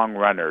day-long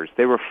runners.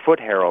 They were foot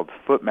heralds,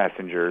 foot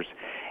messengers.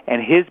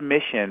 And his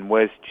mission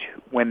was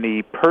when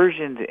the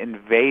Persians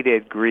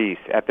invaded Greece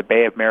at the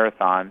Bay of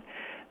Marathon,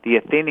 the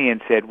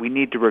Athenians said, we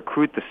need to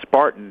recruit the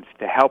Spartans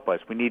to help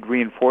us. We need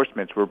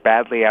reinforcements. We're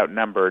badly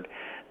outnumbered.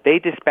 They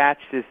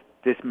dispatched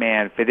this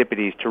man,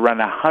 Phidippides, to run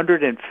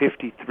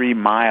 153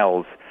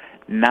 miles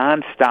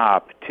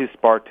nonstop to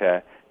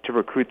Sparta to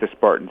recruit the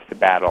Spartans to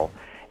battle.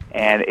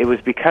 And it was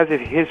because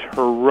of his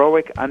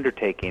heroic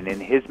undertaking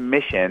and his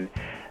mission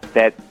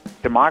that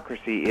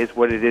democracy is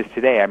what it is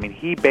today. I mean,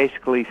 he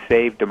basically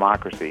saved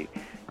democracy.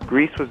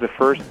 Greece was the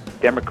first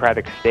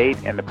democratic state,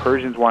 and the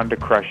Persians wanted to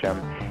crush him.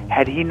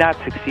 Had he not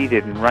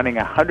succeeded in running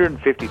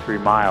 153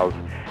 miles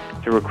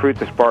to recruit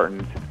the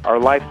Spartans, our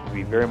lives would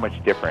be very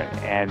much different.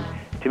 And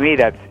to me,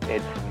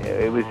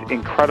 it was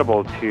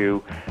incredible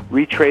to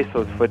retrace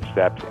those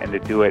footsteps and to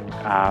do it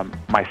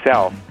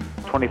myself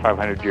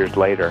 2,500 years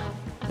later.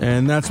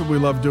 And that's what we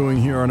love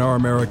doing here on Our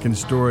American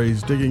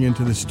Stories, digging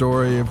into the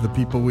story of the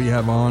people we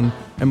have on.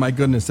 And my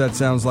goodness, that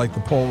sounds like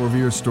the Paul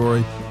Revere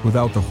story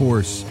without the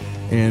horse.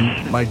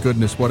 And my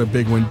goodness, what a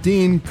big one.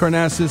 Dean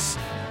Karnazes,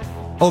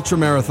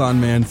 ultramarathon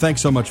man,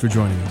 thanks so much for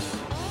joining us.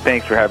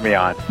 Thanks for having me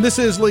on. This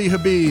is Lee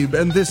Habib,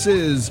 and this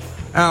is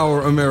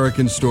Our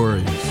American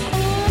Stories.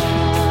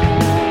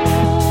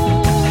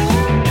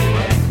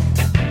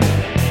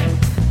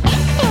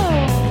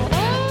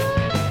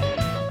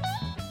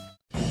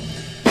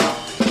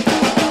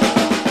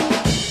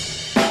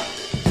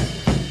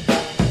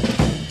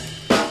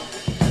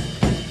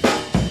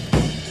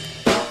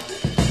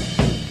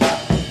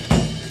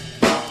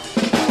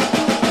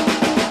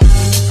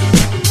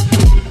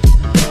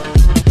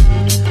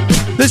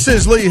 This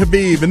is Lee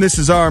Habib, and this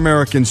is Our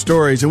American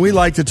Stories, and we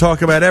like to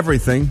talk about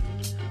everything.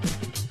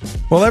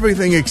 Well,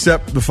 everything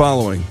except the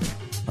following.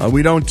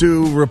 We don't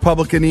do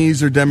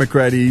Republicanese or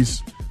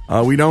Democratese.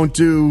 We don't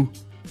do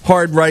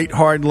hard right,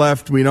 hard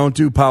left. We don't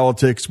do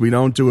politics. We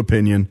don't do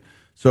opinion.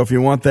 So if you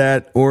want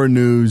that or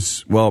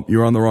news, well,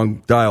 you're on the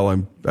wrong dial. I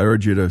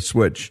urge you to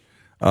switch.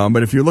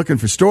 But if you're looking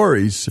for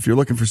stories, if you're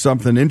looking for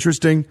something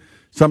interesting,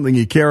 something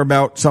you care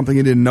about, something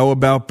you didn't know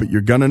about but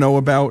you're going to know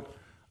about,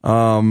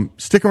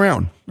 stick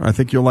around. I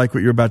think you'll like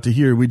what you're about to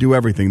hear. We do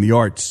everything, the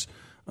arts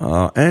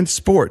and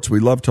sports. We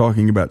love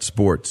talking about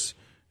sports.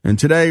 And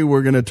today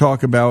we're going to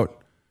talk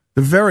about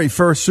the very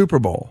first Super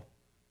Bowl.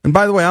 And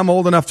by the way, I'm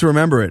old enough to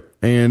remember it.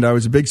 And I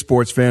was a big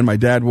sports fan. My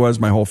dad was.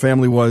 My whole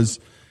family was.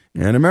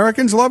 And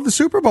Americans love the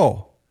Super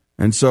Bowl.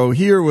 And so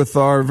here with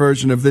our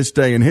version of This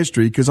Day in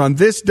History, because on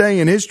this day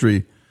in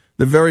history,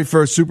 the very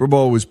first Super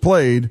Bowl was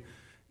played,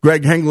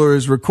 Greg Hengler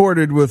has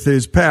recorded with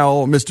his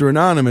pal, Mr.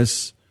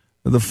 Anonymous,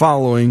 the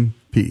following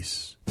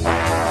piece.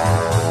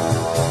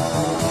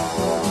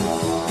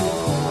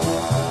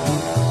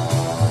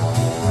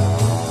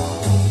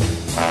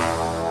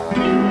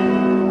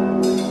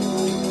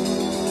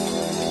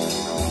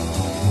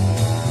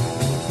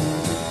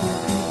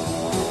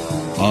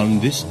 On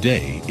this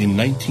day in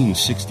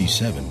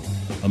 1967,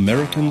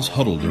 Americans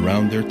huddled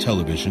around their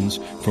televisions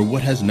for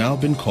what has now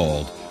been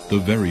called the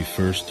very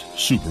first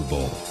Super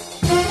Bowl.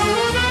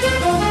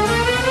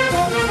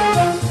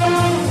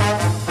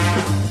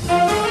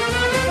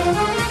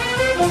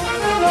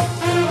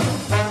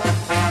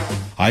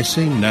 I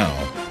say now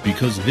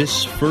because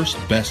this first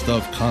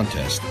best-of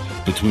contest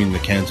between the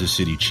Kansas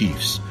City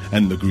Chiefs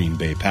and the Green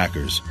Bay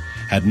Packers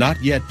had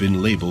not yet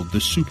been labeled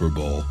the Super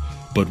Bowl,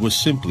 but was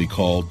simply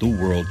called the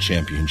World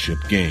Championship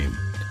Game.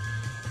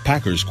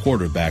 Packers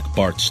quarterback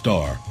Bart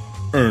Starr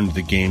earned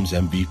the game's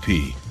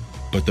MVP,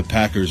 but the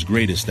Packers'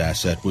 greatest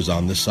asset was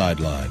on the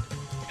sideline,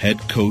 head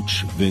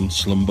coach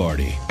Vince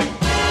Lombardi.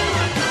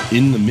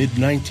 In the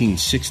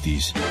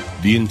mid-1960s,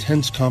 the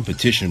intense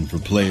competition for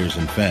players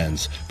and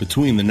fans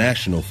between the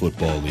National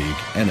Football League,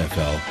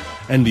 NFL,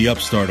 and the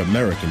upstart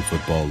American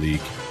Football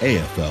League,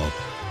 AFL,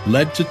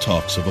 led to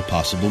talks of a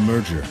possible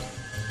merger.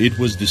 It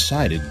was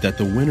decided that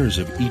the winners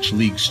of each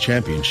league's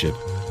championship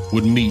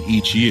would meet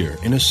each year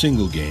in a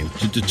single game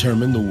to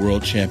determine the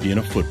world champion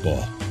of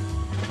football.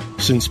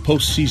 Since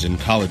postseason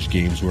college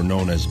games were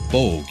known as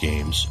bowl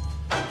games,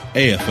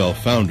 AFL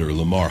founder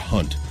Lamar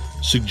Hunt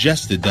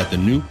suggested that the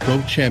new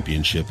pro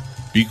championship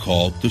be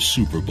called the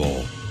Super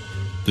Bowl.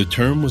 The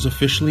term was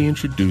officially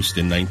introduced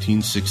in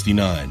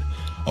 1969,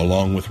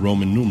 along with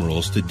Roman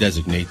numerals to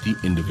designate the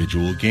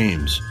individual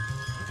games.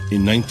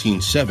 In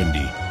 1970,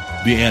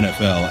 the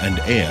NFL and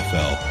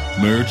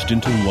AFL merged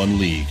into one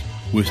league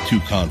with two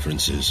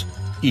conferences,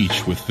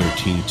 each with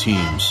 13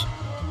 teams.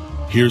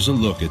 Here's a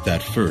look at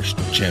that first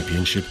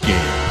championship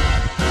game.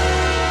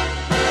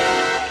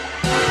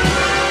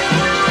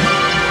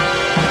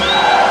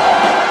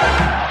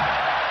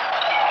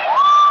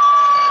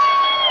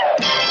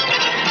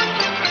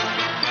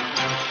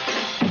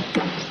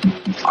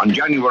 On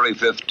January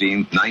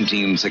 15,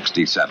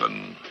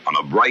 1967, on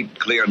a bright,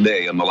 clear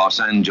day in the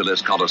Los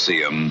Angeles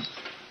Coliseum,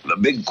 the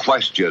big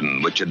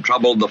question which had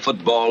troubled the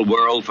football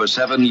world for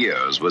 7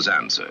 years was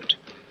answered.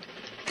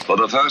 For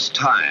the first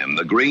time,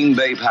 the Green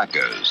Bay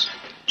Packers,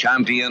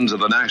 champions of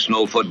the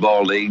National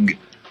Football League,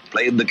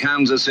 played the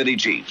Kansas City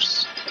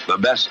Chiefs, the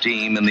best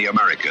team in the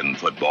American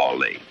Football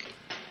League.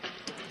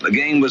 The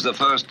game was the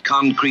first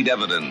concrete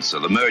evidence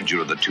of the merger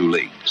of the two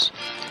leagues,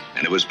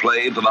 and it was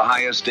played for the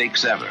highest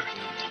stakes ever,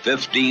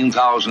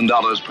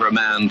 $15,000 per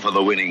man for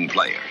the winning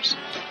players.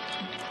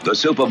 The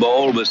Super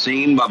Bowl was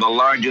seen by the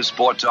largest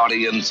sports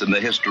audience in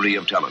the history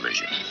of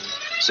television.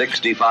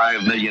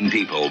 65 million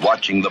people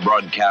watching the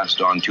broadcast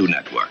on two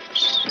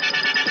networks.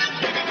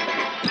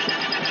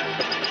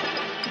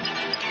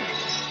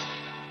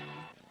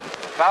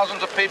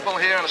 Thousands of people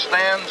here in the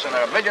stands, and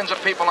there are millions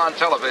of people on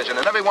television,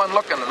 and everyone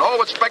looking, and all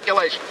with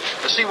speculation,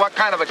 to see what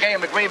kind of a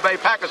game the Green Bay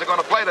Packers are going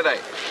to play today.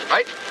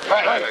 Right?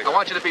 Right. I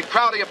want you to be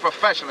proud of your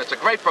profession. It's a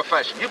great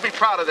profession. You be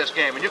proud of this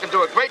game, and you can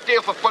do a great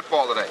deal for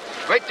football today.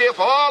 Great deal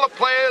for all the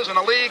players in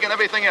the league and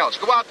everything else.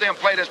 Go out there and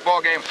play this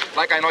ball game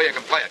like I know you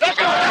can play it.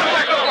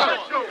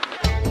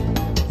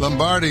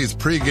 Lombardi's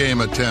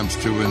pregame attempts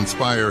to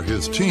inspire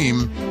his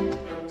team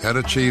had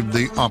achieved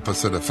the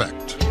opposite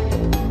effect.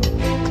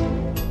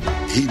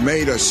 He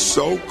made us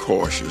so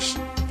cautious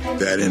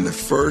that in the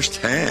first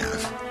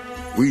half,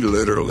 we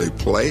literally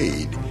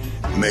played,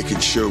 making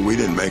sure we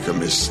didn't make a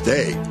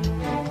mistake.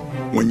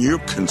 When you're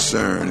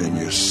concerned and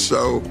you're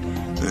so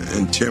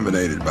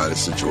intimidated by the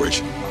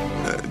situation,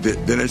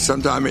 then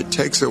sometimes it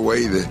takes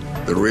away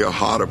the real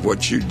heart of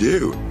what you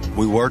do.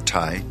 We were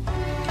tight.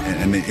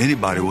 I mean,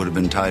 anybody would have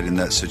been tight in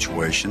that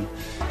situation.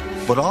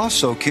 But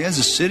also,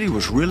 Kansas City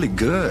was really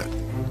good.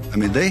 I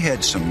mean, they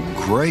had some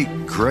great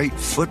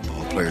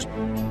football players.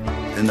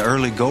 In the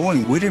early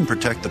going, we didn't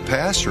protect the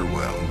passer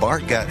well.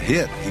 Bart got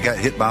hit. He got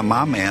hit by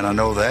my man, I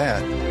know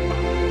that.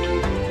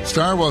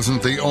 Starr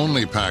wasn't the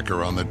only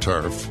Packer on the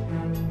turf.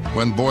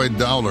 When Boyd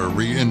Dowler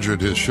re-injured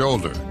his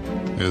shoulder,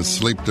 his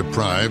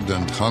sleep-deprived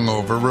and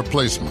hungover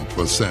replacement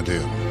was sent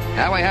in.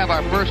 Now we have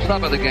our first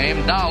sub of the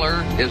game.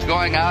 Dowler is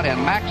going out,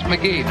 and Max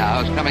McGee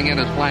now is coming in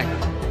as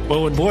flanker.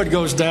 Well, when Boyd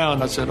goes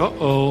down, I said,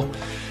 uh-oh.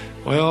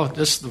 Well,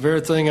 this is the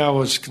very thing I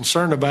was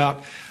concerned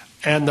about.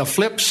 And the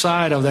flip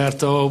side of that,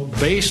 though,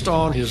 based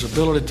on his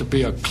ability to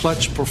be a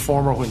clutch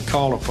performer when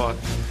called upon,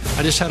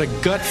 I just had a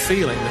gut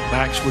feeling that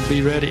Max would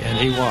be ready, and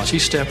he was. He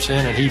steps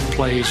in, and he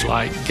plays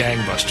like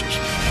gangbusters.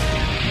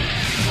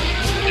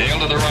 Dale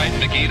to the right,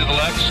 McGee to the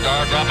left,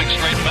 Starr dropping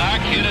straight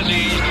back, hit as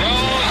he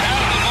throws,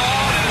 has the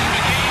ball, and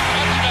McGee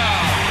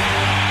touchdown.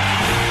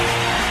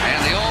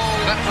 And the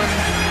old veteran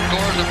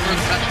scores scored the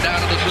first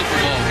touchdown of the Super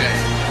Bowl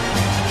game.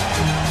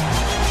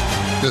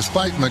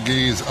 Despite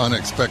McGee's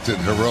unexpected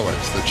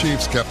heroics, the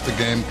Chiefs kept the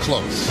game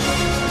close.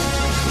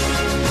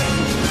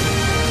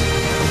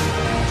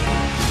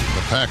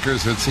 The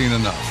Packers had seen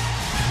enough.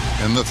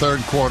 In the third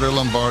quarter,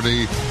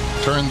 Lombardi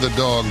turned the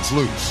dogs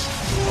loose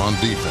on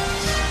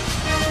defense.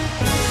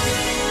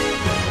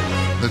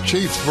 The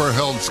Chiefs were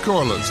held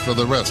scoreless for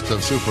the rest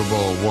of Super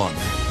Bowl I,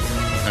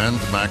 and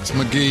Max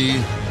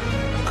McGee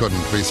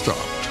couldn't be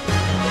stopped.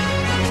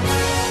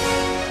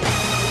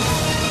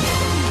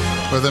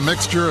 With a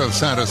mixture of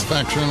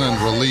satisfaction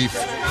and relief,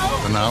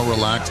 the now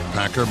relaxed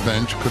Packer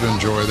bench could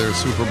enjoy their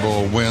Super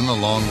Bowl win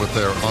along with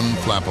their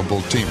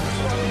unflappable teammate.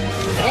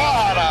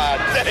 What a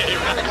day!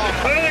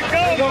 Let it go!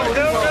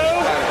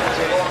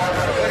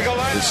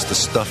 It's the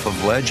stuff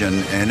of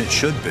legend, and it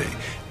should be.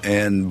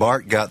 And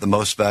Bart got the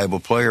most valuable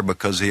player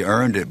because he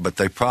earned it, but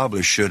they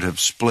probably should have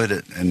split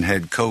it and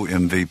had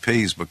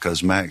co-MVPs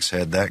because Max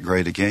had that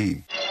great a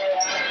game.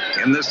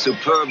 In this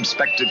superb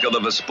spectacle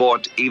of a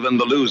sport, even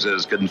the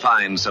losers can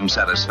find some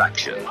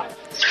satisfaction.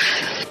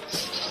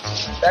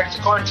 Back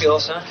to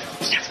cornfields,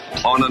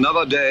 huh? On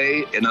another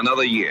day, in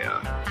another year,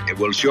 it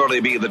will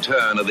surely be the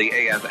turn of the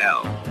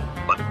AFL.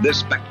 But this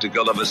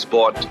spectacle of a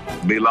sport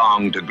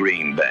belonged to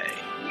Green Bay.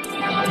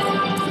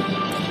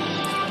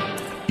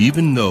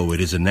 Even though it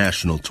is a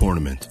national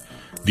tournament,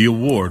 the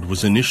award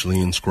was initially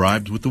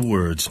inscribed with the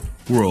words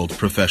World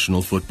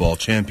Professional Football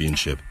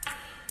Championship.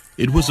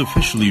 It was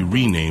officially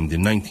renamed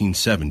in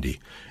 1970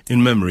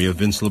 in memory of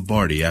Vince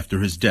Lombardi after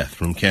his death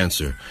from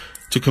cancer,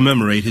 to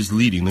commemorate his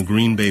leading the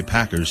Green Bay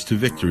Packers to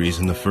victories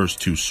in the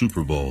first two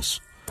Super Bowls.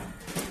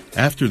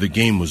 After the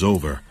game was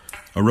over,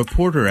 a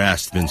reporter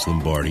asked Vince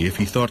Lombardi if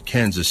he thought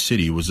Kansas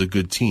City was a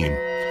good team.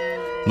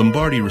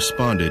 Lombardi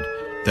responded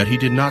that he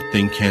did not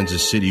think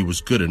Kansas City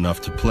was good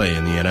enough to play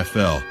in the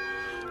NFL,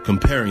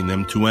 comparing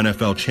them to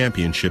NFL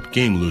championship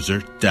game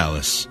loser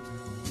Dallas.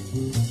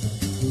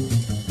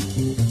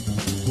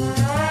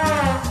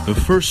 The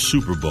first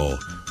Super Bowl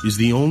is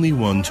the only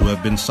one to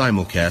have been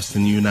simulcast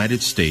in the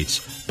United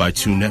States by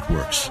two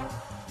networks.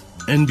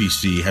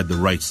 NBC had the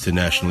rights to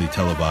nationally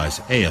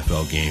televise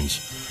AFL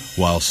games,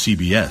 while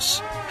CBS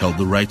held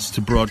the rights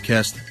to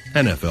broadcast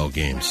NFL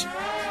games.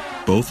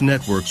 Both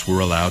networks were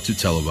allowed to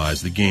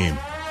televise the game.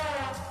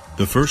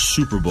 The first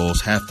Super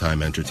Bowl's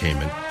halftime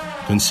entertainment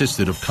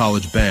consisted of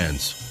college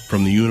bands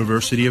from the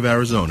University of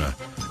Arizona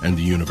and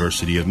the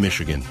University of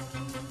Michigan.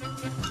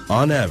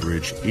 On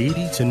average,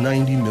 80 to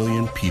 90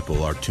 million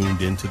people are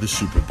tuned into the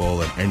Super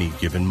Bowl at any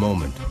given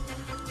moment,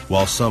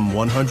 while some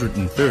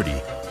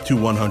 130 to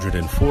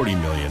 140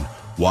 million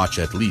watch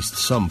at least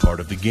some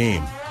part of the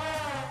game.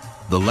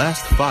 The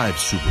last 5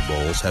 Super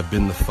Bowls have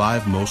been the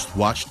 5 most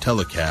watched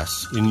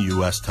telecasts in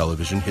U.S.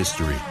 television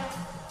history.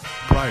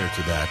 Prior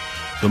to that,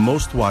 the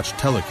most watched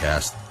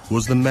telecast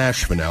was the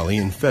MASH finale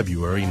in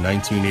February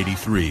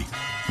 1983,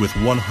 with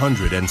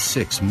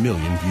 106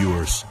 million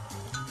viewers.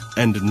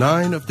 And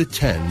 9 of the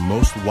 10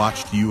 most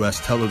watched U.S.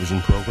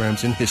 television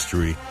programs in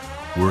history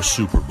were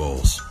Super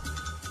Bowls.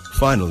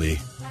 Finally,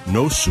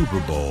 no Super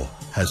Bowl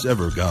has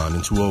ever gone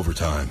into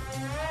overtime.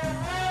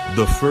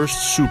 The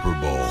first Super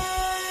Bowl,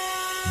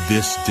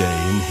 this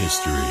day in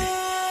history.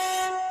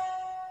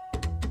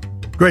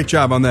 Great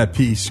job on that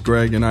piece,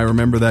 Greg, and I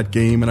remember that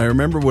game, and I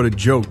remember what a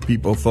joke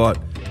people thought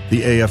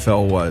the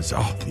AFL was.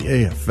 Oh, the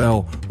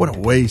AFL, what a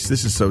waste.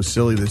 This is so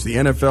silly. There's the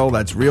NFL,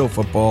 that's real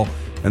football,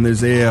 and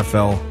there's the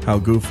AFL, how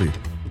goofy.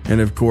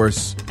 And, of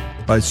course,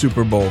 by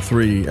Super Bowl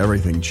III,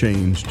 everything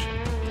changed.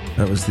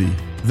 That was the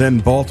then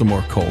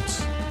Baltimore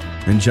Colts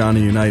and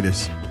Johnny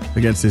Unitas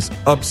against this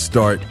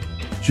upstart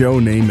Joe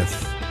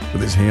Namath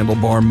with his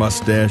handlebar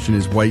mustache and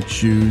his white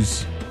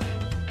shoes,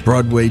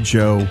 Broadway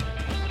Joe,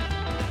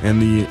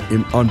 and the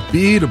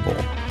unbeatable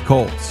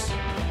Colts,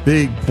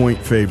 big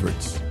point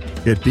favorites,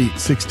 get beat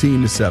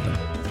 16-7.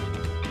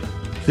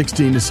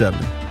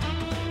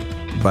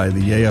 16-7 by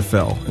the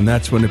AFL, and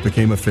that's when it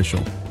became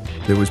official.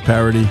 There was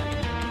parity,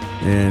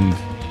 and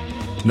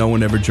no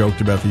one ever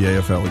joked about the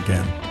AFL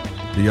again.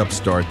 The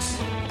upstarts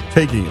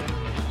taking it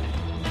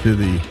to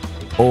the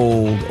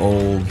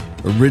old,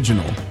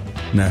 original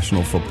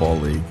National Football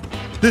League.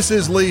 This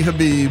is Lee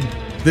Habib,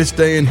 This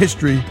Day in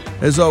History,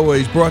 as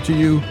always, brought to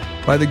you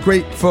by the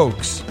great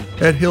folks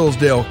at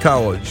Hillsdale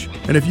College.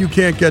 And if you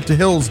can't get to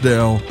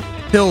Hillsdale,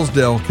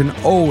 Hillsdale can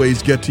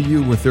always get to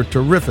you with their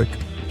terrific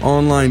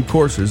online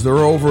courses. There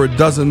are over a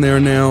dozen there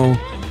now.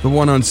 The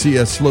one on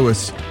C.S.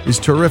 Lewis is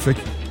terrific.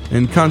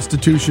 And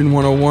Constitution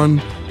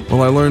 101,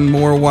 well, I learned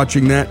more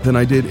watching that than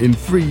I did in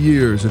 3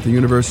 years at the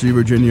University of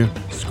Virginia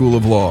School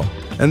of Law.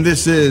 And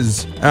this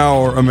is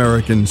Our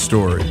American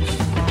Stories.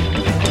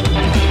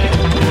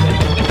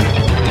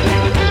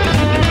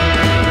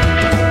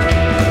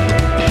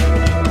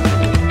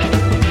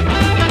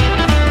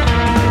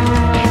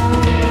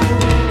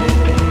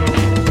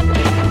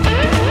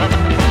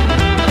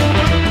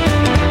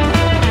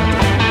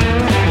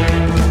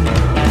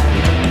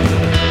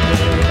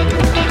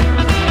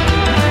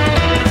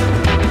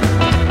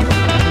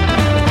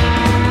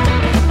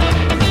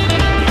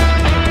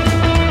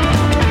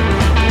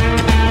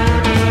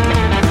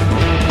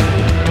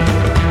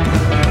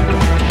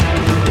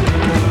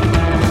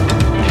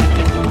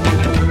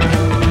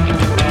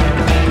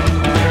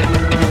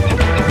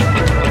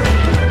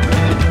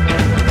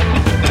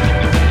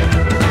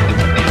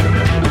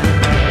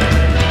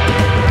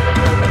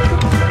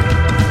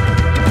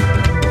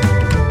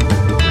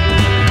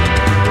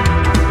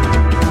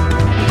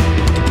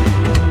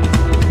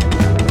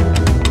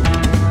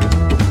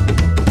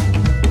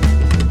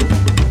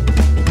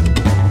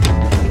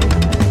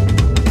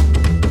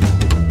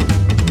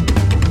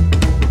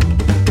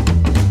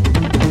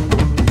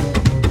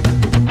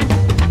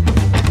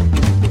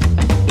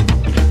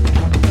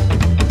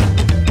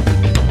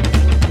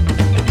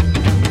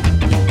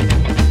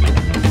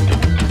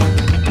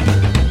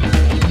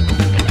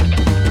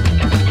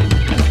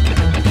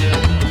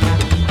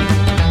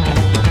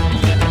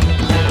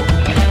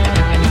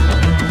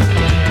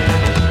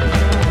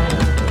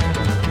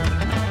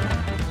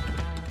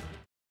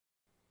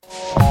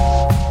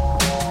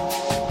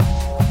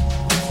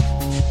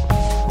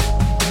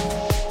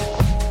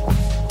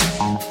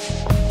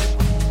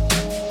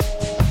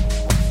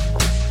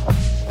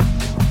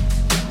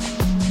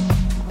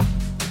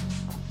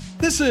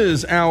 This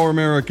is Our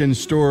American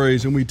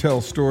Stories, and we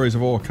tell stories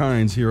of all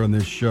kinds here on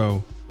this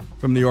show,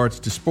 from the arts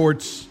to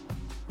sports,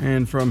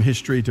 and from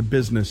history to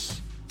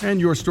business. And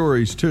your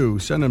stories, too.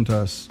 Send them to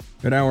us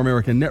at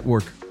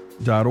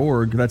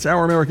OurAmericanNetwork.org. That's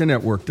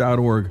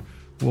OurAmericanNetwork.org.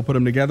 We'll put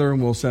them together,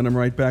 and we'll send them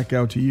right back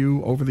out to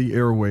you over the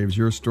airwaves.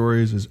 Your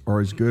stories are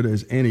as good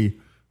as any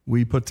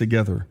we put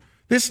together.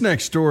 This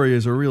next story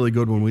is a really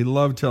good one. We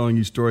love telling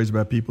you stories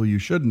about people you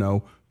should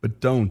know,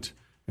 but don't,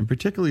 and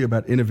particularly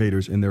about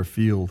innovators in their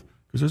field.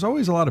 Because there's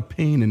always a lot of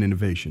pain in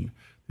innovation.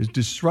 There's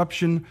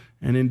disruption,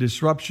 and in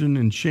disruption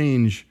and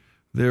change,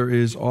 there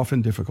is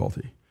often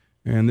difficulty.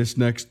 And this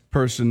next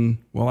person,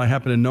 well, I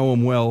happen to know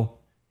him well.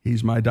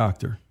 He's my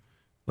doctor.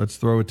 Let's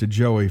throw it to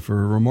Joey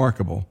for a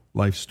remarkable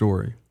life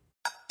story.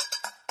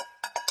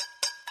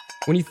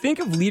 When you think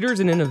of leaders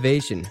in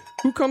innovation,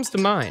 who comes to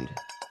mind?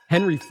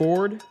 Henry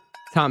Ford,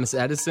 Thomas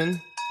Edison,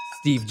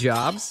 Steve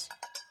Jobs?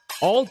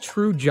 All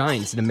true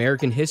giants in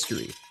American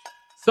history.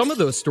 Some of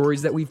those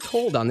stories that we've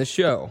told on the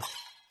show.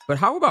 But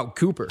how about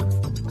Cooper?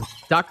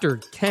 Dr.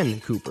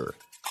 Ken Cooper.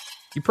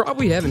 You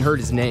probably haven't heard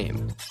his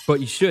name, but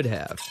you should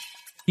have.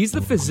 He's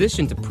the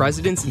physician to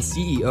presidents and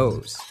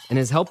CEOs and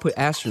has helped put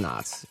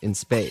astronauts in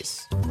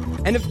space.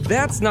 And if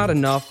that's not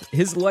enough,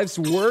 his life's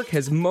work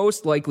has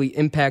most likely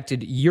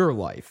impacted your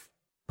life,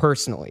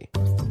 personally.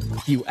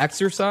 Do you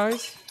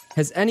exercise?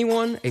 Has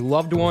anyone, a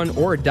loved one,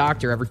 or a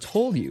doctor ever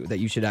told you that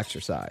you should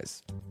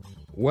exercise?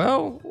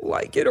 Well,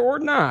 like it or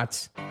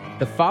not,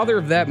 the father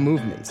of that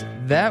movement,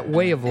 that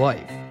way of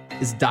life,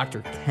 is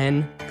Dr.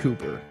 Ken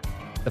Cooper,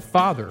 the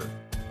father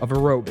of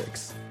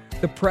aerobics,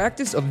 the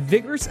practice of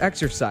vigorous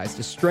exercise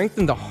to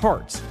strengthen the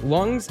heart,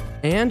 lungs,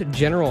 and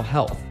general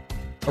health.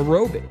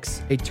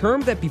 Aerobics, a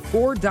term that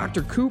before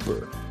Dr.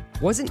 Cooper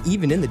wasn't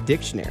even in the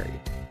dictionary.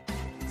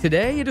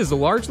 Today, it is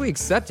largely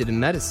accepted in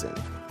medicine,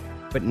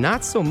 but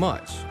not so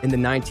much in the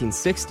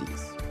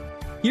 1960s.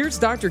 Here's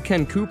Dr.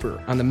 Ken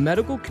Cooper on the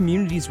medical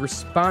community's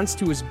response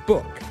to his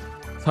book,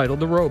 titled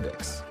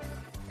Aerobics.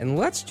 And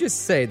let's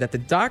just say that the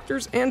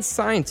doctors and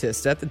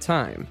scientists at the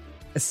time,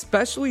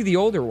 especially the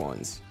older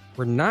ones,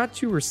 were not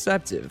too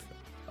receptive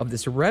of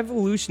this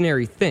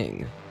revolutionary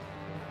thing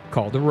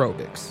called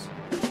aerobics.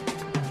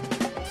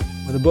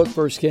 When the book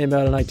first came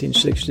out in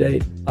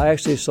 1968, I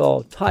actually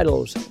saw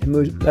titles in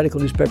medical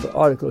newspaper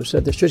articles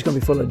that the street's going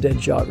to be full of dead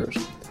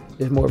joggers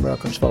as more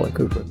Americans follow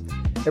Cooper.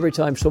 Every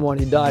time someone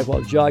died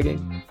while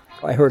jogging,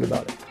 I heard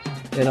about it.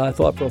 And I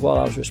thought for a while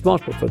I was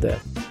responsible for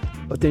that.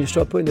 But then you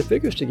start putting the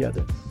figures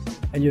together,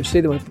 and you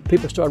see that when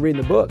people started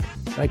reading the book,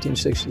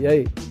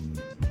 1968,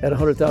 had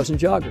 100,000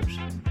 joggers.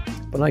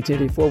 By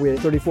 1984, we had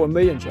 34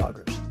 million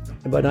joggers.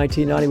 And by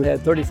 1990, we had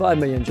 35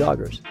 million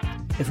joggers.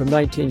 And from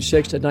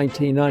 1906 to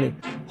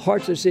 1990,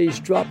 heart disease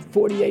dropped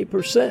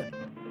 48%.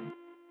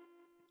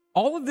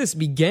 All of this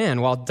began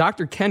while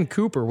Dr. Ken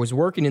Cooper was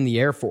working in the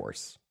Air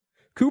Force.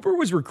 Cooper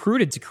was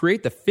recruited to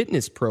create the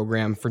fitness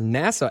program for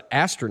NASA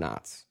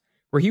astronauts,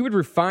 where he would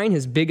refine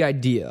his big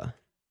idea,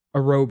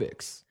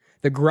 aerobics,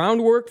 the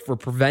groundwork for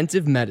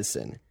preventive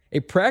medicine, a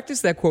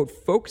practice that, quote,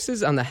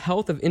 focuses on the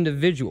health of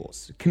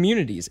individuals,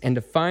 communities, and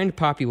defined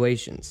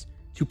populations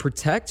to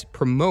protect,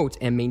 promote,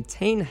 and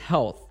maintain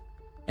health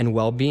and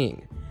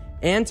well-being,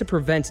 and to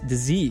prevent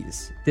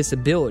disease,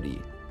 disability,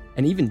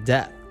 and even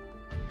death.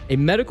 A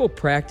medical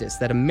practice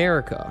that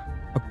America,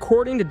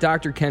 according to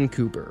Dr. Ken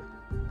Cooper,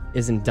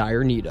 is in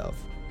dire need of.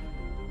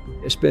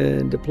 It's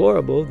been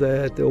deplorable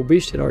that the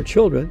obesity in our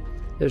children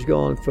has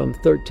gone from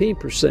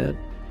 13%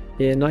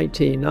 in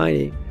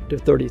 1990 to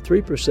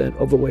 33%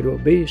 overweight or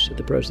obese at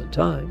the present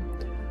time.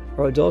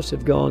 Our adults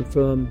have gone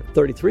from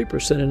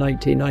 33% in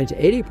 1990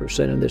 to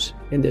 80%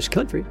 in this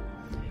country.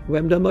 We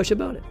haven't done much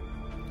about it.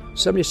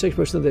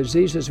 76% of the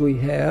diseases we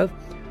have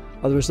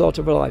are the result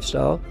of our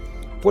lifestyle.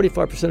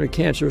 45% of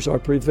cancers are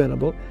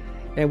preventable.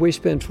 And we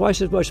spend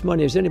twice as much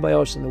money as anybody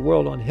else in the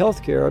world on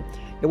health care,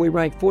 and we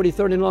rank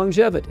 43rd in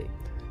longevity.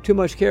 Too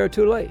much care,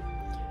 too late.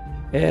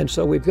 And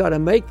so we've got to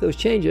make those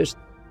changes.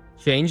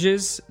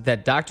 Changes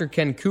that Dr.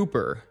 Ken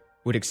Cooper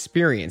would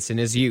experience in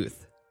his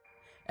youth.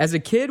 As a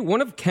kid,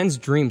 one of Ken's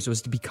dreams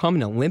was to become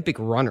an Olympic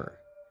runner.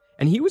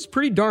 And he was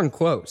pretty darn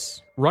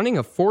close, running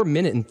a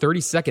 4-minute and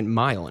 30-second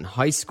mile in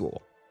high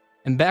school.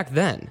 And back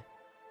then,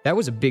 that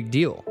was a big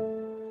deal.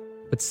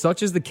 But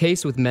such is the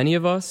case with many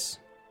of us,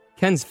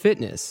 Ken's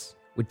fitness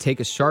would take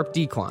a sharp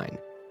decline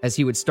as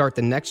he would start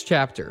the next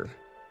chapter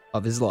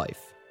of his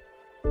life.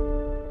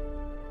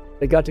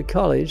 I got to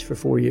college for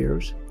 4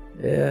 years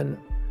and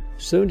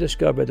soon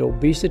discovered that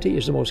obesity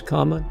is the most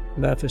common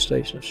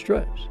manifestation of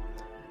stress.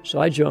 So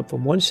I jumped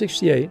from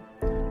 168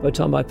 by the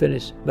time I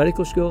finished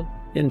medical school,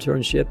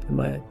 internship,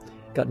 and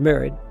got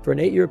married. For an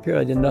 8-year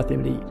period, I did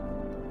nothing to eat.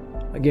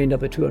 I gained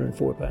up to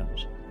 204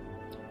 pounds.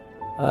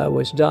 I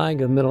was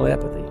dying of mental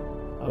apathy.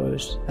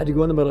 Had to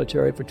go in the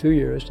military for 2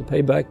 years to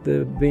pay back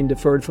being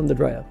deferred from the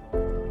draft.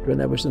 During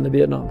that was in the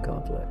Vietnam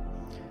conflict.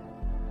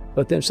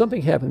 But then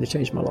something happened that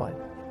changed my life.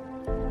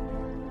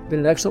 Been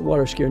an excellent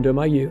water skier during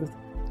my youth.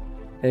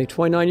 At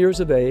 29 years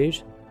of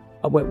age,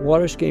 I went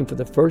water skiing for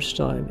the first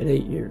time in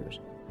 8 years.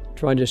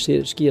 trying to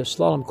ski a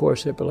slalom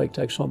course at Lake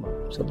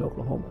Texoma, southern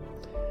Oklahoma.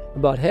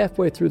 About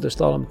halfway through the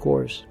slalom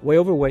course, way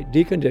overweight,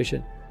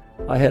 deconditioned,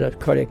 I had a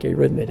cardiac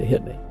arrhythmia that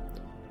hit me.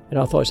 And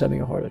I thought I was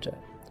having a heart attack.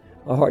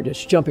 My heart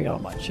just jumping out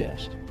of my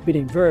chest,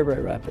 beating very,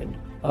 very rapid.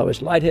 I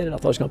was lightheaded. I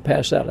thought I was going to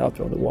pass out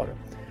there in the water.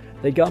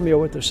 They got me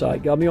over to the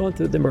side, got me on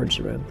to the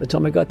emergency room. By the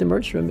time I got to the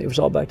emergency room, it was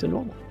all back to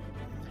normal.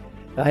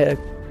 I had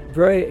a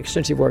very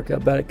extensive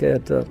workup back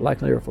at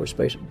Lackland Air Force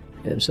Base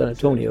in San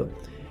Antonio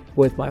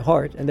with my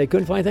heart, and they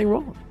couldn't find anything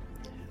wrong.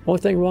 Only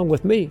thing wrong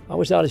with me, I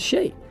was out of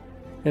shape.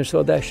 And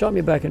so that shot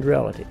me back into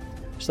reality.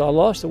 So I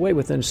lost the weight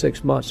within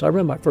 6 months. I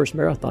ran my first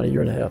marathon a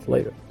year and a half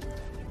later.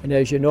 And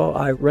as you know,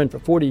 I ran for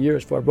 40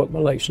 years before I broke my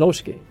leg snow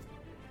skiing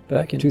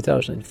back in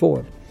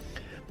 2004.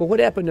 But what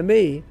happened to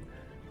me,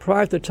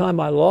 prior to the time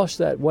I lost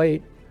that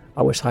weight,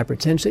 I was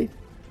hypertensive.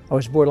 I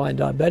was borderline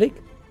diabetic.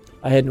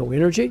 I had no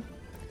energy.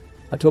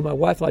 I told my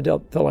wife I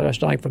felt like I was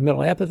dying from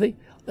mental apathy.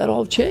 That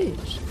all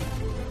changed.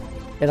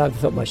 And I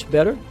felt much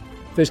better,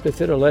 physically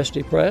fitter, less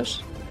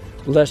depressed,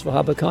 less of a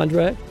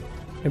hypochondriac,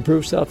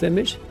 improved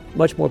self-image,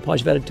 much more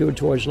positive attitude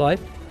towards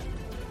life.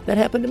 That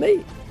happened to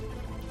me.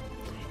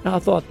 And I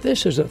thought,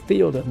 this is a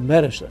field of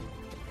medicine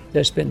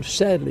that's been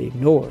sadly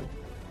ignored.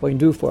 What we can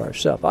do for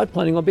ourselves. I was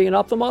planning on being an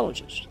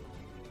ophthalmologist,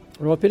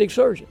 an orthopedic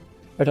surgeon,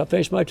 after I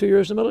finished my 2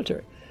 years in the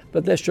military.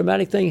 But this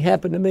dramatic thing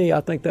happened to me.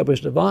 I think that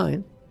was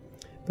divine,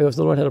 because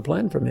the Lord had a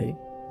plan for me.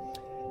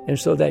 And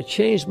so that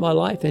changed my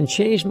life and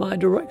changed my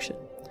direction.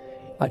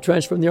 I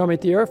transferred from the Army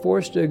to the Air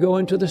Force to go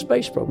into the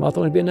space program. I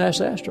thought I'd be a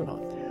NASA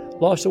astronaut.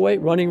 Lost the weight,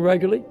 running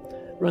regularly,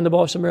 ran the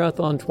Boston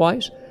Marathon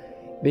twice,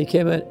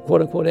 became a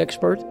quote-unquote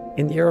expert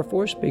in the Air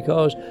Force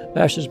because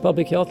Master's of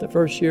Public Health the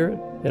first year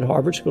at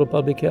Harvard School of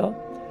Public Health.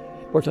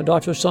 Worked on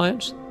Doctor of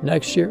Science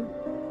next year.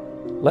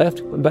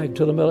 Left, went back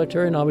to the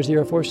military, and I was the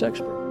Air Force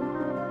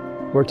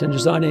expert. Worked in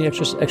designing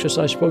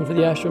exercise program for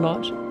the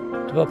astronauts.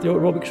 Developed the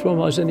aerobics program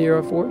while I was in the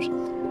Air Force.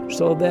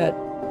 So that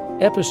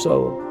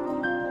episode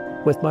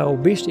with my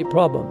obesity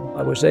problem,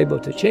 I was able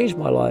to change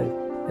my life,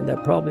 and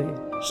that probably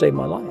saved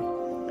my life.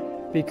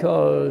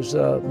 Because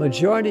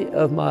majority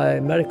of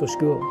my medical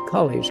school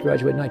colleagues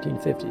graduated in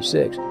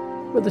 1956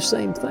 were the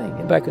same thing.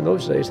 And back in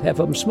those days, half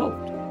of them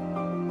smoked.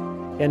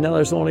 And now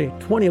there's only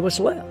 20 of us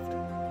left.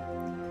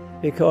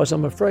 Because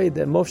I'm afraid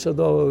that most of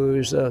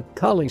those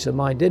colleagues of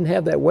mine didn't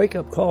have that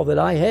wake-up call that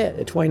I had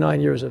at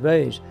 29 years of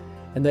age,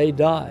 and they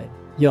died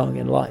young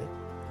in life.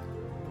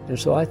 And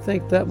so I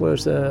think that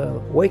was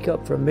a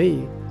wake-up for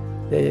me.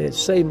 It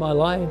saved my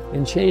life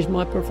and changed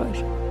my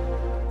profession.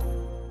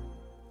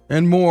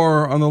 And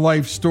more on the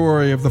life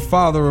story of the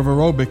father of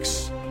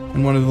aerobics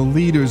and one of the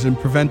leaders in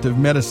preventive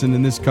medicine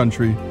in this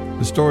country.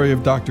 The story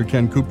of Dr.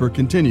 Ken Cooper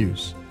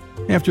continues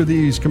after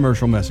these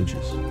commercial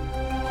messages.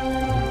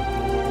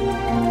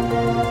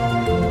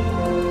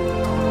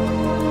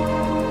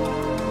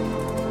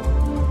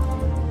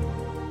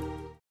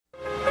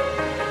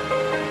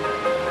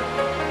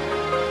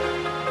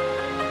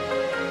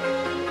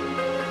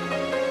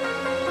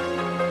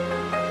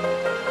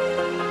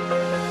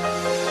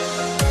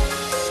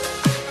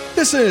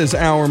 This is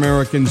Our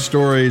American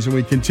Stories, and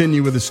we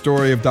continue with the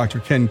story of Dr.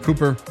 Ken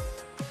Cooper.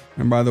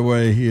 And by the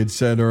way, he had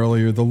said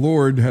earlier, the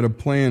Lord had a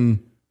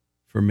plan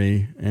for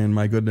me, and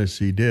my goodness,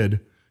 he did.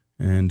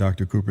 And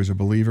Dr. Cooper's a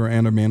believer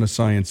and a man of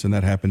science, and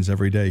that happens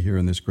every day here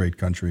in this great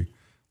country.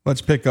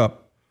 Let's pick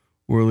up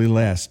where we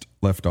last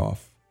left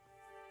off.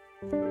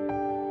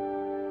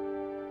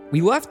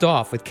 We left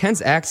off with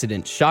Ken's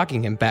accident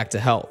shocking him back to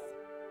health.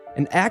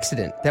 An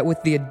accident that,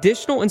 with the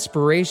additional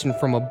inspiration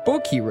from a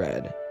book he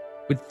read,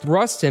 would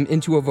thrust him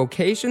into a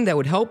vocation that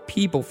would help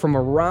people from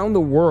around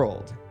the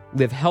world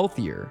live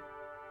healthier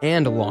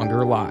and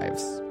longer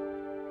lives.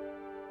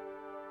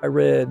 I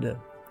read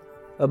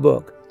a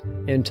book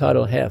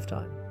entitled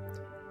Halftime.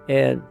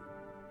 And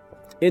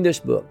in this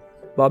book,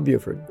 Bob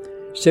Buford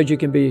said you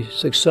can be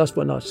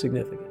successful, not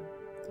significant.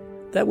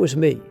 That was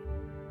me.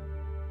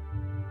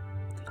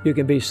 You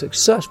can be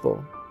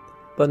successful,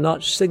 but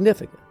not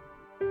significant.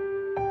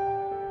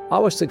 I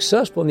was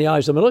successful in the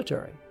eyes of the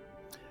military.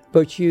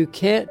 But you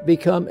can't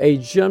become a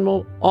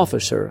general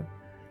officer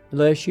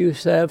unless you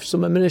have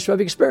some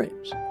administrative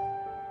experience.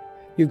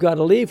 You've got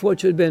to leave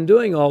what you've been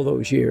doing all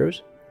those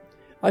years.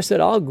 I said,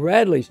 I'll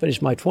gladly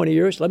finish my 20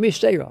 years. Let me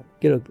stay here. I'll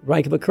get a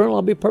rank of a colonel.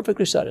 I'll be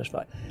perfectly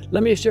satisfied.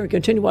 Let me stay here and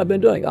continue what I've been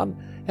doing. I'm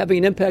having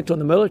an impact on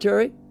the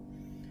military.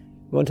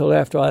 Until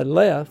after I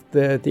left,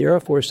 that the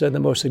Air Force said the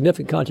most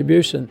significant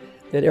contribution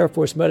that Air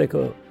Force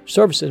Medical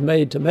Services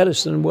made to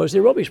medicine was the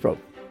aerobics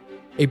program.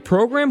 A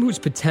program whose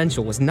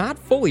potential was not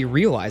fully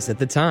realized at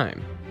the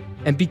time.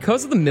 And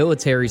because of the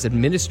military's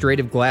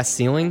administrative glass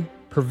ceiling,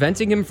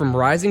 preventing him from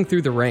rising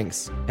through the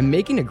ranks and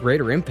making a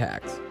greater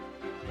impact,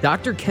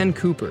 Dr. Ken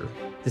Cooper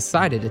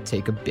decided to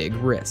take a big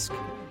risk.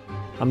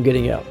 I'm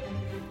getting out.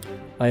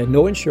 I had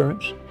no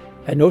insurance,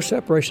 had no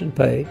separation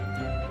pay,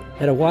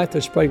 had a wife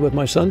that's pregnant with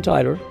my son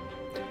Tyler,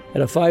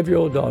 had a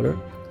 5-year-old daughter,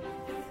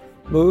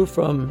 moved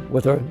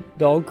with our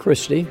dog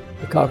Christy,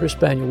 the Cocker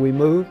Spaniel. We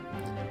moved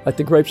like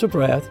the grapes of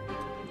wrath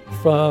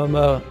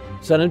from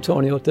San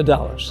Antonio to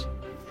Dallas.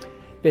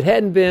 If it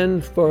hadn't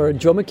been for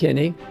Joe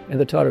McKinney and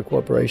the Tyler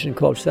Corporation,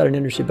 called Saturn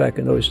Industry back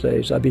in those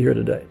days, I'd be here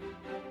today.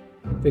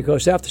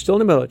 Because after still in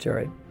the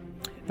military,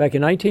 back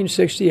in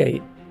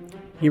 1968,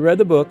 he read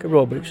the book,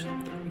 Aerobics,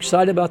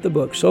 excited about the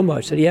book so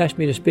much that he asked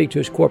me to speak to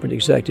his corporate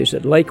executives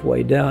at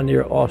Lakeway down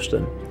near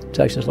Austin,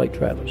 Texas, Lake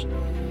Travis.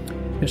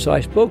 And so I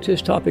spoke to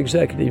his top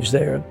executives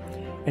there,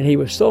 and he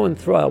was so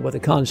enthralled with the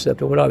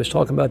concept of what I was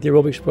talking about, the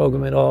aerobics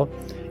program and all,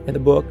 and the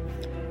book,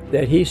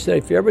 that he said,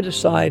 if you ever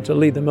decide to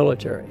leave the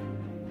military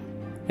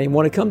and you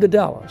want to come to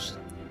Dallas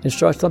and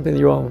start something of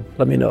your own,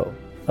 let me know.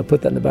 I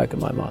put that in the back of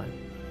my mind.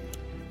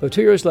 But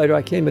 2 years later,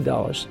 I came to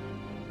Dallas,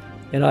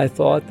 and I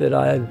thought that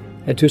I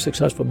had 2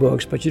 successful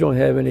books, but you don't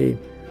have any.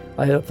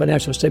 I had a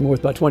financial statement worth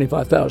about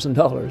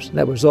 $25,000, and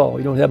that was all.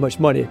 You don't have much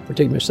money for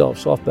taking yourself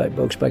softback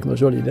books back in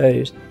those early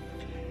days.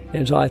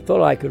 And so I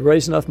thought I could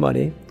raise enough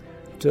money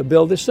to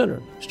build this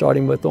center,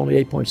 starting with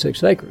only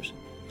 8.6 acres.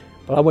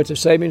 But I went to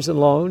savings and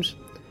loans,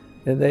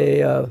 and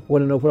they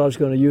wanted to know what I was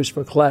going to use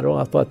for collateral.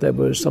 I thought that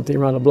was something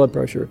around the blood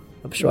pressure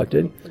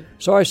obstructed.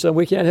 Sorry, son,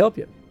 we can't help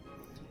you.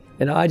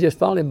 And I just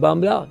finally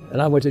bummed out.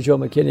 And I went to Joe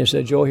McKinney and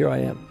said, Joe, here I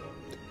am.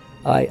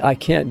 I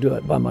can't do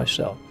it by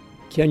myself.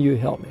 Can you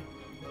help me?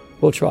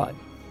 We'll try.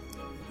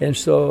 And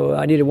so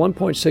I needed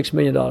 $1.6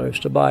 million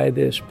to buy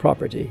this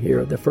property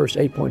here, the first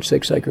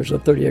 8.6 acres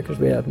of 30 acres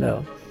we have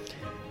now.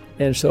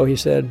 And so he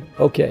said,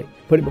 okay,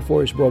 put it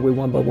before his board. We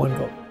won by 1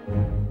 vote.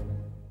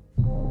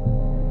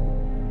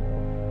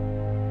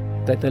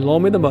 In fact, they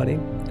loaned me the money,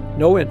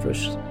 no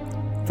interest.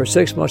 For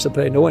 6 months I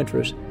paid no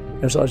interest.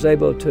 And so I was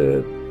able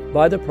to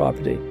buy the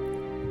property.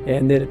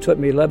 And then it took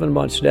me 11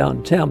 months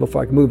downtown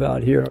before I could move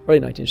out here, early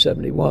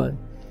 1971.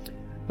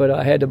 But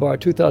I had to borrow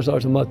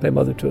 $2,000 a month to pay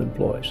my other 2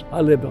 employees.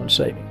 I lived on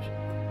savings.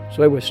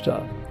 So it was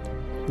tough.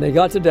 And they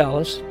got to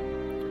Dallas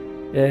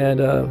and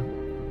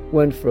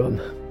went from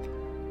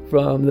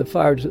the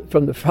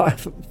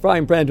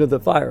frying pan to the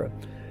fire,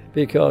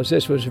 because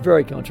this was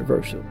very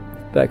controversial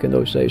back in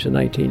those days in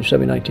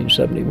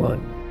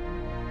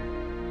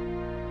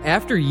 1971.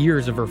 After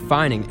years of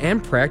refining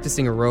and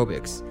practicing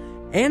aerobics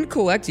and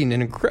collecting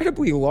an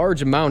incredibly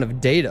large amount of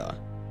data,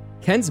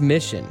 Ken's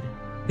mission,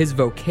 his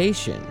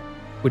vocation,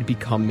 would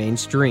become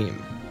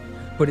mainstream.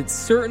 But it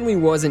certainly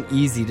wasn't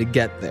easy to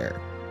get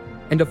there.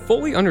 And to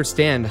fully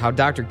understand how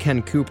Dr.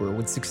 Ken Cooper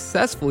would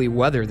successfully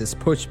weather this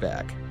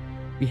pushback,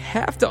 we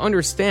have to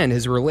understand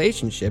his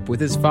relationship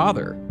with his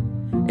father,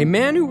 a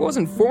man who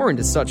wasn't foreign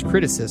to such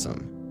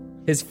criticism.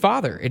 His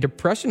father, a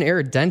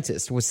Depression-era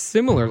dentist, was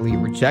similarly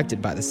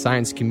rejected by the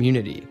science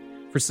community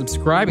for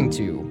subscribing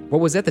to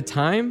what was at the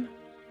time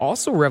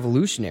also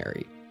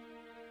revolutionary: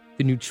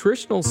 the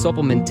nutritional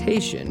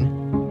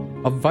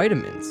supplementation of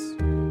vitamins.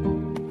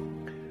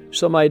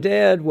 So my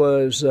dad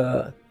was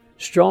a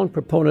strong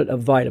proponent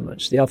of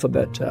vitamins, the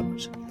alphabet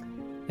tablets.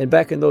 And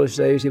back in those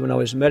days, even when I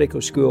was in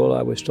medical school,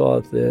 I was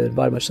taught that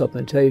vitamin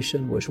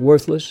supplementation was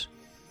worthless.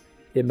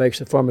 It makes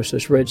the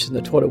pharmacist rich and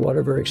the toilet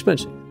water very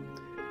expensive.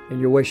 And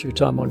you're wasting your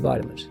time on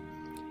vitamins.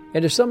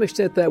 And to some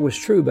extent that was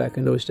true back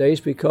in those days,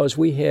 because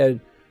we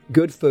had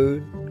good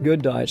food,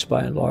 good diets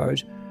by and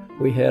large.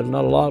 We had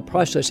not a lot of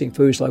processing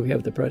foods like we have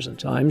at the present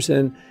times,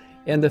 and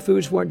the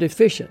foods weren't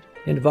deficient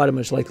in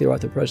vitamins like they are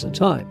at the present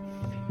time.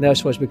 And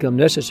that's what's become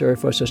necessary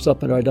for us to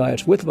supplement our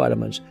diets with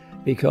vitamins,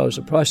 because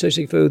the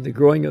processing food, the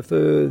growing of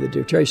food, the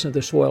deterioration of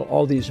the soil,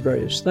 all these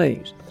various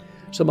things.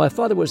 So my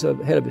father was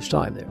ahead of his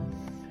time there.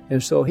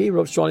 And so he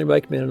wrote strongly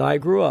recommended, and I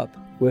grew up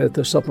with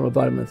the supplemental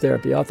vitamin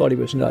therapy. I thought he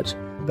was nuts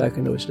back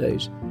in those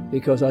days,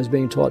 because I was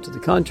being taught to the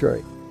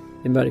contrary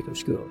in medical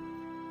school.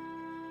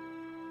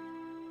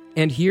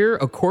 And here,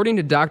 according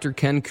to Dr.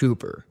 Ken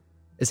Cooper,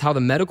 is how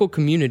the medical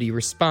community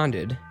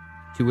responded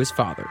to his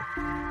father.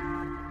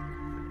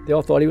 They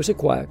all thought he was a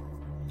quack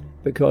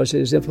because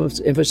his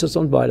emphasis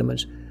on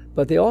vitamins,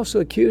 but they also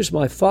accused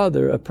my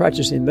father of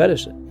practicing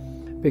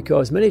medicine,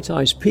 because many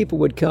times people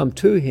would come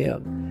to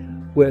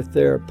him with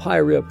their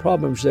pyorrhea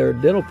problems, their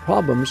dental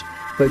problems,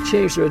 but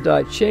change their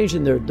diet,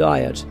 changing their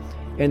diets,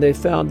 and they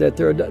found that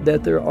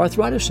their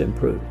arthritis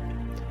improved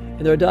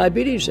and their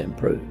diabetes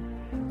improved.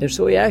 And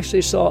so he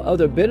actually saw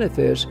other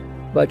benefits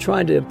by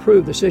trying to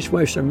improve the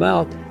situation in their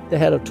mouth that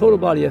had a total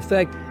body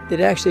effect that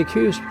actually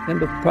accused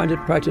him of trying to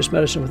practice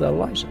medicine without a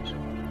license.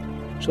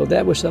 So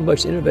that was how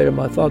much innovative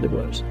my father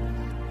was.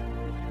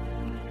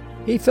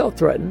 He felt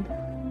threatened,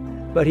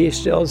 but he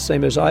still, the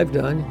same as I've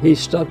done, he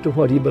stuck to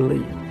what he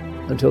believed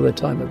until the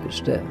time of his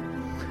death.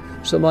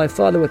 So my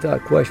father,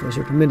 without question, was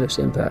a tremendous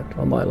impact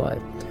on my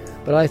life.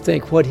 But I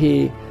think what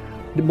he,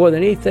 more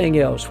than anything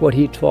else, what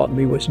he taught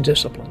me was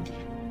discipline.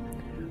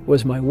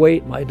 Was my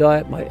weight, my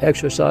diet, my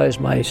exercise,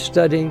 my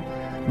studying,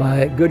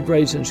 my good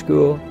grades in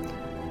school.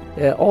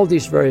 All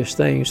these various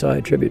things I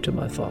attribute to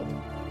my father.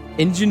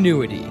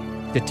 Ingenuity,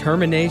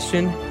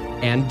 determination,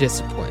 and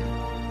discipline.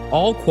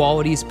 All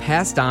qualities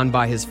passed on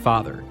by his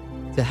father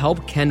to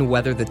help Ken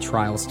weather the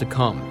trials to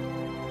come.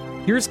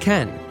 Here's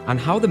Ken on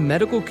how the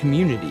medical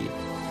community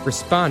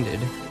responded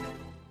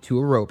to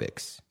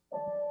aerobics.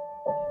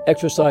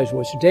 Exercise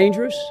was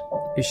dangerous.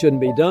 It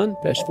shouldn't be done.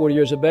 Past 40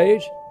 years of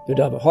age, you'd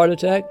have a heart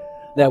attack.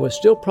 That was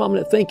still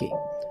prominent thinking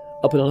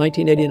up until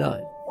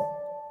 1989.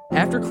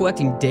 After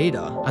collecting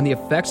data on the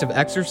effects of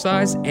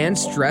exercise and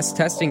stress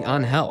testing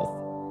on health,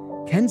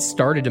 Ken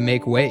started to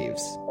make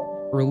waves,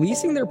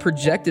 releasing their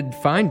projected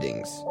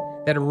findings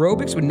that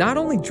aerobics would not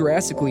only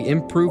drastically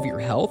improve your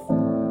health,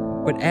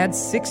 but add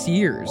 6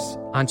 years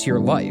onto your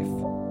life.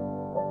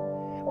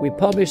 We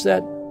published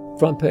that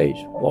front page,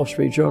 Wall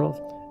Street Journal,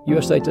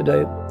 USA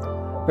Today.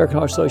 American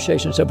Heart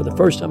Association said for the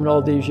first time in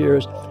all these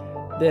years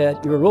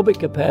that your aerobic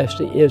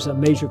capacity is a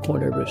major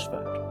coronary risk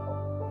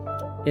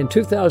factor. In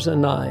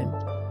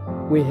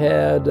 2009, we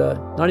had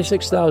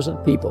 96,000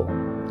 people,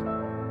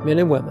 men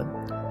and women,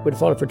 who had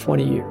followed for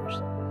 20 years.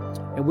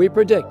 And we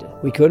predicted,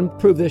 we couldn't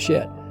prove this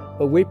yet,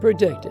 but we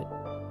predicted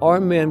our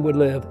men would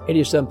live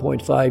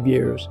 87.5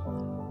 years,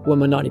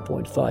 women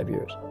 90.5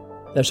 years.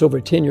 That's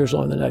over 10 years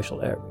longer than the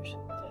national average.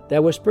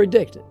 That was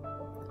predicted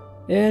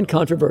and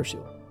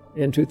controversial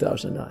in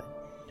 2009.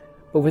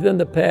 But within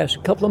the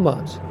past couple of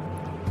months,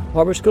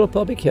 Harvard School of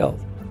Public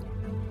Health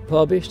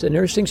published an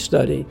interesting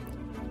study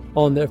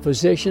on their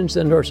physicians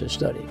and nurses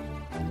study.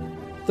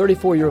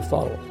 34-year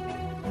follow-up,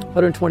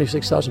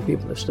 126,000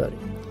 people in the study.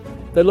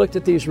 They looked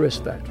at these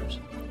risk factors: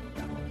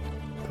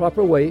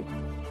 proper weight,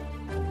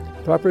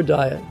 proper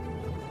diet,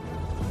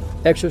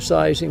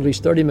 exercising at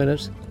least 30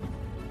 minutes,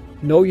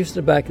 no use of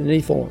tobacco in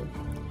any form,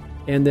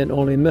 and then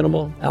only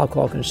minimal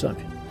alcohol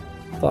consumption.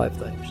 5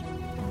 things.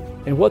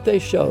 And what they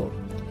showed,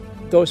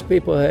 those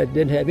people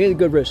didn't have any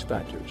good risk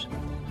factors.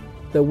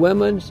 The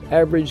women's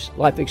average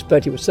life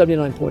expectancy was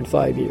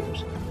 79.5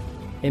 years,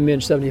 and men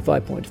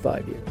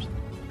 75.5 years.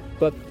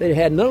 But they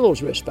had none of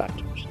those risk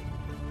factors.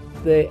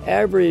 The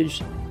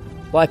average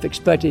life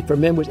expectancy for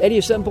men was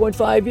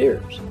 87.5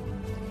 years,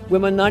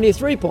 women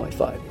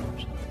 93.5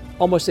 years.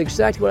 Almost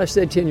exactly what I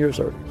said 10 years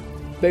earlier.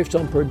 Based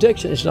on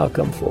prediction, it's now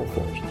come full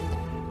force.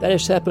 That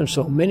has happened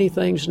so many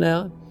things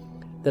now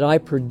that I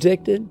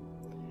predicted,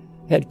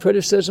 had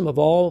criticism of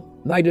all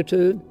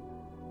magnitude,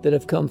 that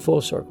have come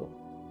full circle.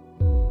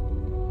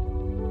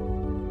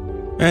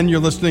 And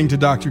you're listening to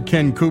Dr.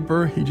 Ken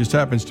Cooper. He just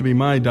happens to be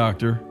my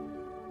doctor.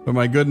 But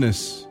my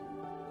goodness,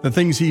 the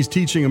things he's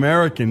teaching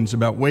Americans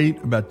about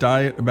weight, about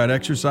diet, about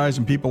exercise,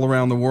 and people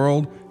around the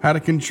world, how to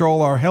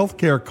control our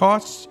healthcare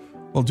costs,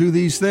 well, do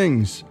these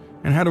things,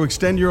 and how to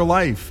extend your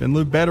life and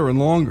live better and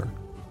longer.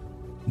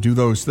 Do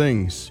those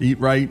things. Eat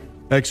right,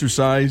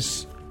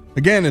 exercise.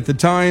 Again, at the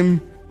time,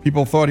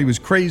 people thought he was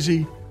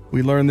crazy.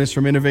 We learned this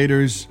from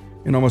innovators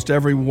in almost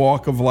every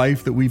walk of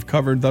life that we've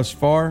covered thus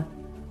far.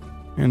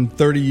 And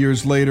 30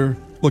 years later,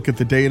 look at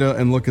the data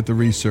and look at the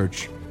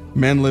research.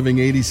 Men living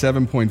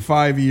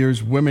 87.5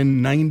 years,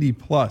 women 90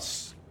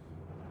 plus.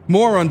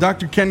 More on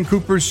Dr. Ken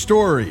Cooper's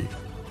story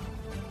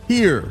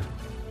here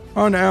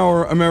on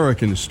Our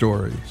American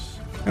Stories.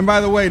 And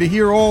by the way, to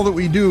hear all that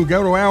we do,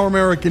 go to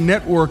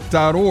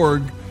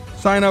OurAmericanNetwork.org,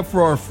 sign up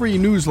for our free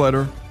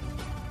newsletter,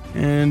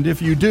 and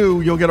if you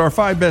do, you'll get our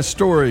 5 best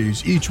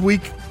stories each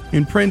week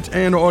in print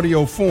and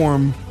audio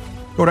form.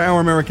 Go to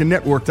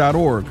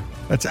OurAmericanNetwork.org.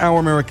 That's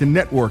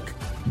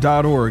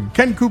OurAmericanNetwork.org.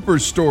 Ken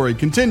Cooper's story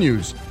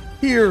continues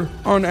here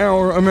on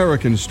Our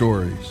American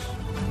Stories.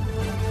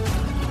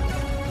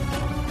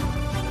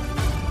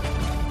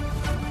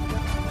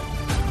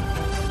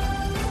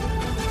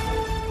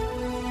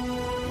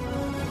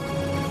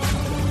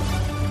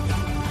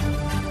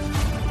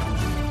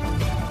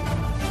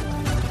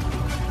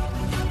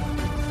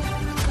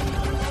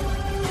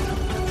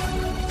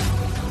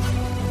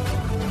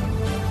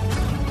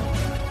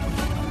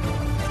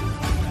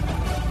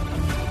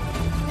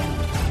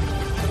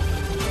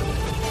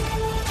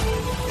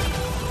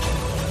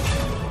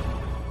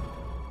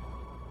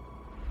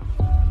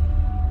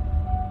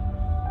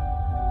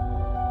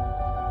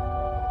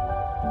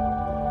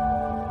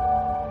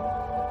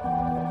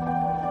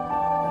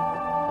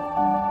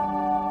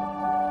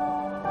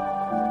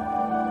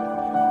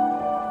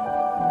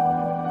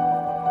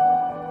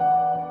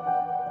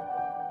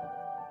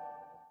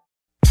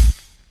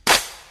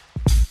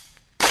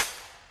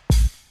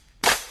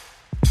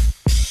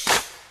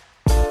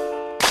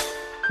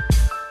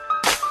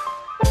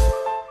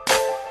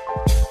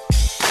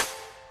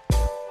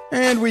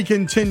 And we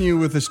continue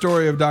with the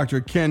story of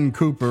Dr. Ken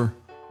Cooper,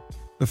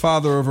 the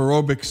father of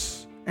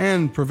aerobics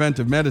and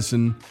preventive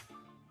medicine,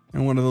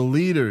 and one of the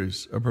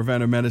leaders of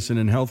preventive medicine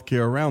and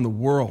healthcare around the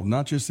world,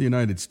 not just the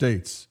United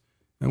States.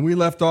 And we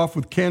left off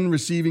with Ken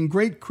receiving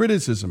great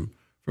criticism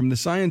from the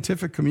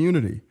scientific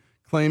community,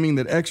 claiming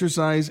that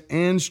exercise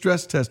and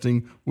stress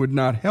testing would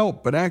not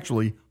help, but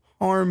actually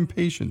harm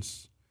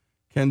patients.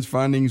 Ken's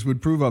findings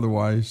would prove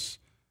otherwise,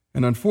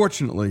 and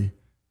unfortunately,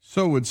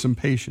 so would some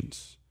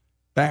patients.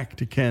 Back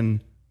to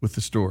Ken with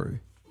the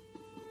story.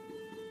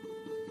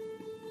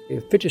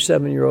 A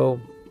 57-year-old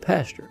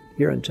pastor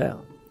here in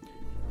town.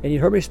 And he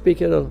heard me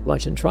speak at a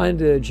luncheon, trying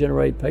to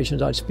generate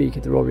patients. I'd speak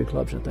at the Rotary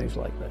clubs and things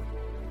like that.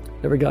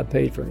 Never got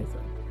paid for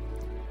anything.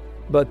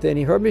 But then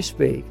he heard me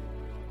speak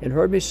and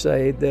heard me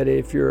say that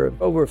if you're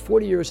over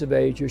 40 years of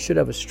age, you should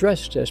have a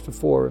stress test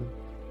before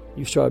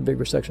you start a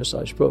vigorous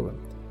exercise program.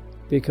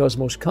 because the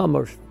most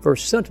common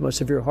first symptom of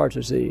severe heart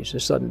disease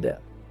is sudden death.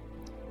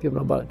 People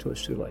don't know about it until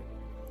it's too late.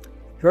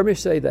 He heard me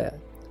say that,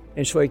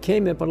 and so he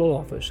came in my little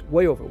office,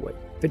 way overweight,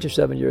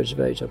 57 years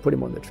of age. I put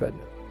him on the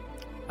treadmill.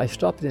 I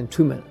stopped it in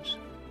 2 minutes.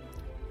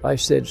 I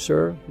said,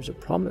 sir, there's a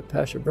prominent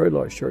pastor, a very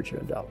large church here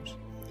in Dallas.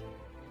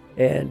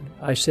 And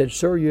I said,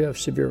 sir, you have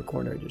severe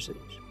coronary disease.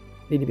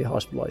 You need to be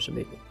hospitalized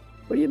immediately.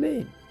 What do you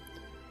mean?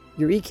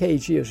 Your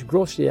EKG is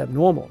grossly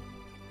abnormal.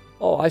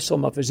 Oh, I saw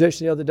my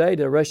physician the other day,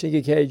 did a resting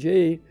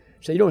EKG.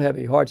 Said, you don't have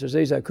any heart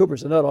disease. That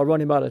Cooper's a nut. I'll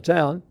run him out of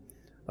town.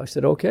 I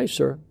said, okay,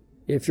 sir.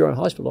 If you're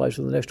hospitalized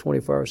for the next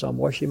 24 hours, I'm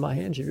washing my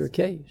hands of your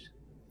case.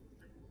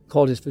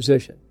 Called his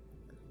physician.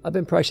 I've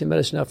been practicing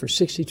medicine now for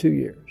 62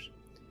 years.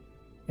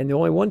 And the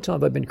only one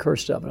time I've been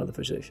cursed out by another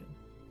physician,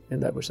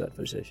 and that was that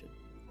physician.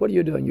 What are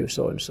you doing, you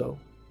so-and-so?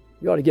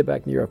 You ought to get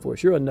back in the Air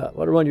Force. You're a nut.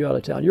 I ought to run you out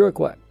of town. You're a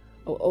quack.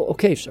 Oh,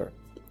 okay, sir.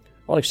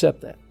 I'll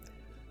accept that.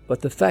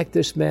 But the fact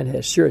this man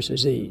has serious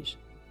disease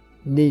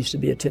needs to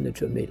be attended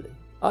to immediately.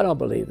 I don't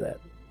believe that.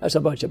 That's a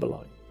bunch of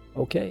baloney.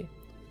 Okay?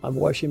 I'm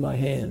washing my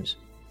hands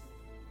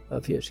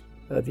of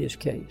his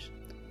case.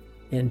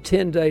 And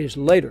 10 days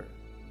later,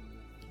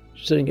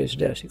 sitting at his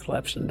desk, he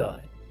collapsed and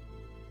died.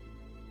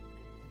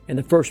 And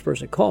the first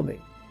person that called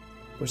me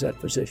was that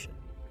physician.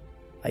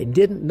 I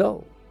didn't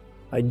know.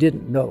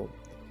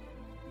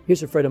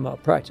 He's afraid of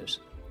malpractice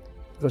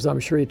because I'm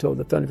sure he told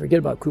the family, forget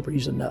about Cooper,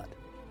 he's a nut.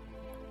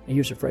 And he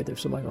was afraid that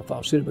somebody was going to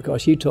file suit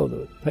because he told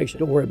the patient,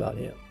 don't worry about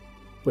him.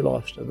 We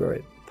lost a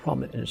very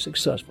prominent and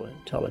successful and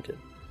talented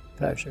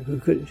pastor who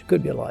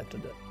could be alive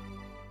today.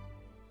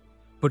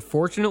 But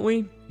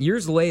fortunately,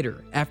 years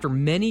later, after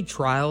many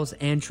trials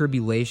and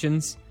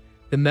tribulations,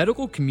 the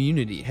medical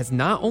community has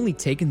not only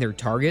taken their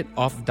target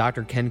off of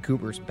Dr. Ken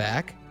Cooper's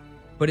back,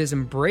 but has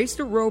embraced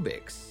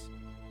aerobics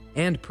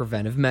and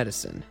preventive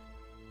medicine.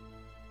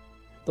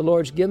 The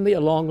Lord's given me a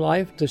long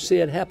life to see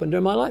it happen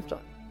during my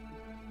lifetime.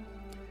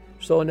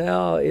 So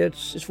now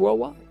it's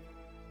worldwide.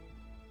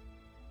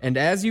 And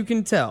as you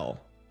can tell,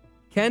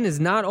 Ken is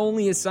not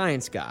only a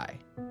science guy,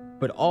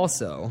 but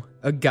also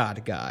a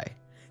God guy.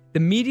 The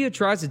media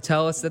tries to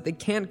tell us that they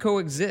can't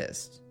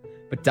coexist,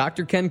 but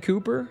Dr. Ken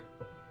Cooper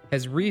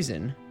has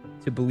reason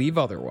to believe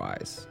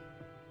otherwise.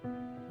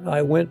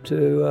 I went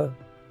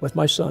with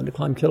my son to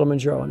climb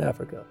Kilimanjaro in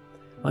Africa,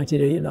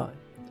 1989.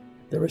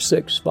 There were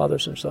 6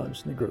 fathers and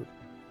sons in the group.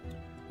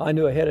 I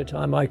knew ahead of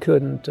time I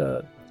couldn't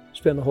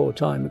spend the whole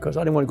time because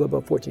I didn't want to go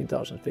above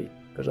 14,000 feet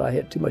because I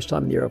had too much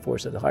time in the Air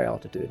Force at a high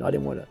altitude. And I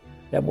didn't want to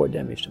have more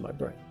damage to my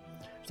brain.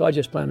 So I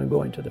just planned on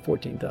going to the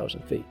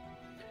 14,000 feet.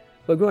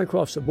 But going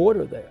across the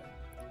border there,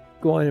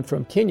 going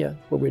from Kenya,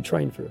 where we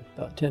trained for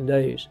about 10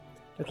 days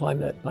to climb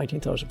that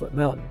 19,000-foot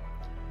mountain,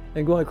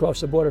 and going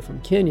across the border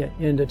from Kenya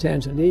into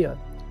Tanzania,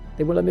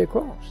 they wouldn't let me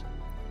across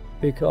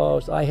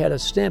because I had a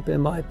stamp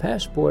in my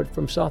passport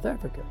from South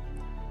Africa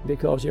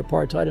because the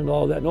apartheid and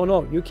all that.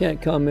 No, you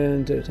can't come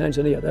into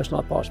Tanzania. That's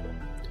not possible.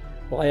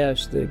 Well, I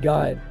asked the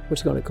guide,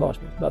 what's it going to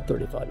cost me? About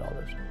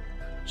 $35.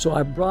 So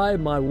I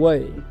bribed my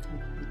way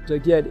to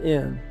get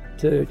in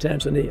to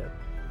Tanzania.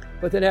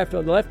 But then after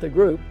I left the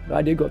group,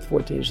 I did go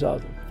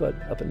 14,000 foot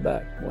up and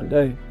back one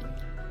day.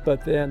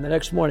 But then the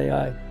next morning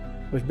I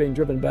was being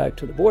driven back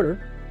to the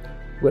border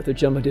with a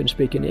gentleman who didn't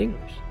speak any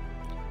English.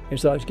 And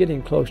so I was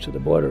getting close to the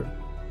border.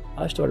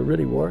 I started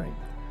really worrying.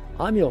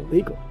 I'm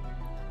illegal.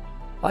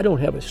 I don't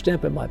have a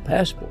stamp in my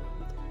passport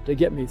to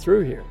get me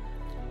through here.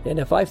 And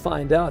if I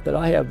find out that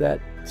I have that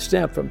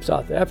stamp from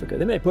South Africa,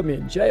 they may put me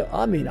in jail.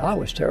 I mean, I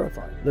was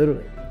terrified,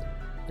 literally.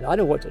 And I didn't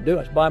know what to do. I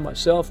was by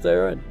myself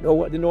there and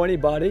didn't know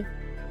anybody.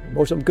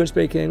 Most of them couldn't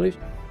speak English.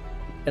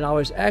 And I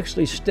was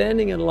actually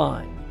standing in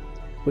line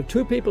with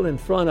 2 people in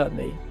front of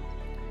me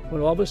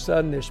when all of a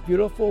sudden this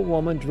beautiful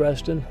woman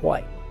dressed in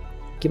white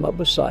came up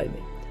beside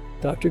me.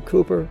 Dr.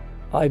 Cooper,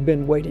 I've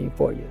been waiting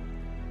for you.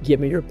 Give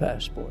me your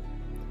passport.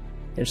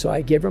 And so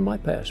I gave her my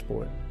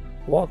passport,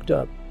 walked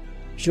up.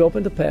 She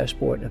opened the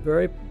passport in a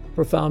very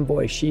profound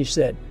voice. She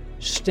said,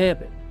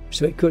 stamp it,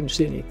 so he couldn't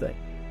see anything.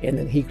 And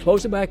then he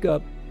closed it back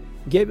up,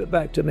 gave it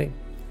back to me.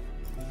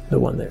 No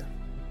one there.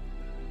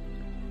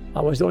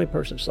 I was the only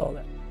person who saw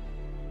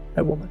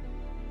that woman.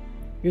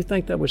 You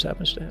think that was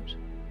happenstance?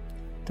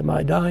 To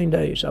my dying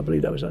days, I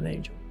believe that was an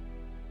angel.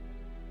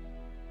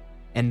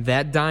 And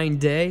that dying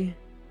day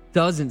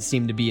doesn't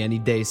seem to be any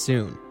day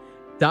soon.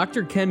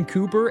 Dr. Ken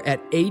Cooper,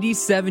 at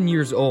 87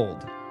 years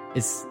old,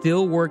 is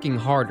still working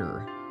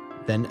harder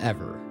than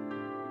ever.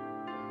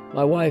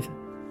 My wife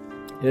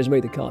has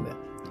made the comment,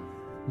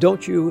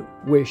 don't you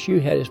wish you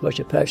had as much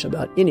a passion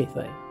about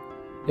anything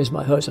as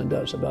my husband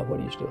does about what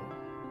he's doing?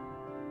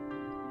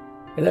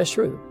 And that's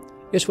true.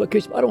 It's what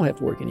keeps, I don't have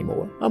to work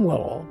anymore. I'm well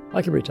off.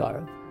 I can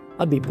retire.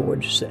 I'd be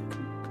bored and sick.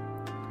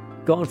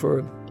 Gone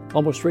for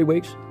almost 3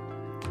 weeks.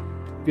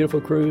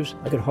 Beautiful cruise.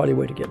 I could hardly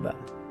wait to get back.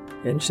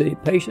 And see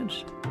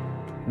patients.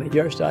 I mean,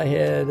 yesterday I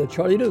had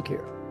Charlie Duke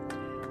here.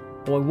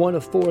 Only one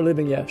of 4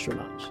 living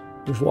astronauts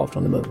who's walked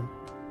on the moon.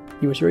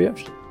 He was here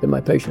yesterday. Been my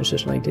patient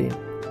since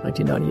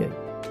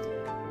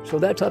 1998. So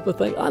that type of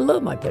thing, I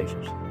love my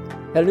patients.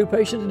 Had a new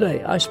patient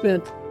today. I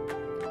spent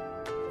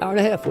hour and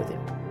a half with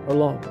him or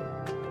longer.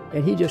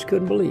 And he just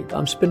couldn't believe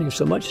I'm spending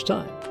so much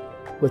time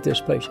with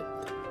this patient.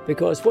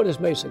 Because what is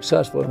made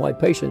successful and why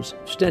patients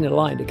stand in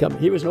line to come,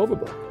 he was an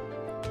overbook.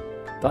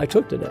 I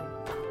took today.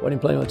 Wasn't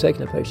planning on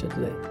taking a patient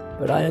today,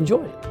 but I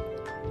enjoyed it.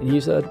 And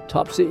he's a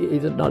top CEO,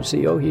 he's not a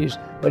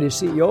CEO, but his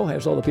CEO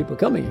has all the people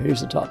coming here.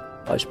 He's the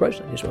top vice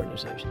president of his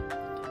organization.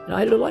 And I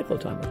had a delightful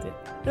time with him.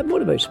 That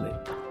motivates me.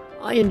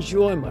 I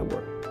enjoy my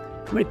work.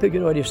 How many people you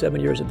know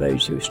 87 years of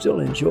age who still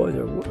enjoy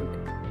their work?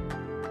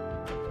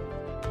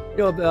 You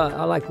know,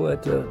 I like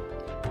what the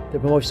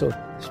promotional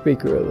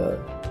speaker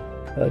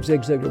of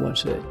Zig Ziglar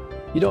once said.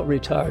 You don't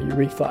retire, you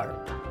refire.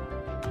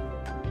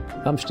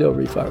 I'm still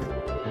refiring.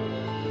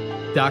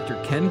 Dr.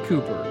 Ken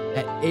Cooper,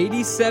 at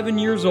 87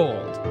 years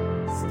old,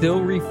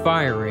 still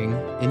refiring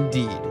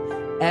indeed.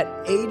 At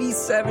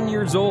 87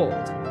 years old,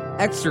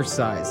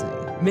 exercising,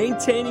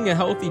 maintaining a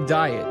healthy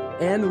diet,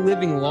 and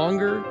living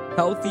longer,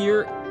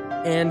 healthier,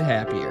 and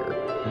happier.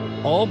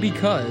 All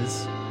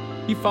because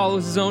he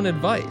follows his own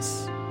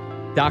advice.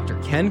 Dr.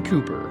 Ken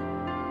Cooper,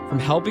 from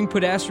helping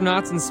put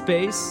astronauts in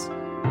space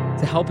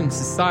to helping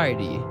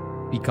society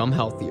become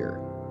healthier.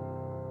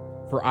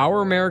 For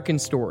Our American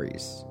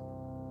Stories,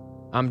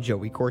 I'm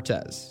Joey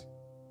Cortez.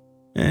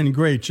 And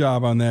great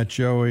job on that,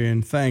 Joey.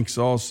 And thanks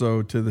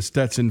also to the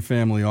Stetson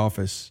family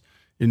office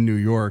in New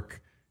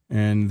York.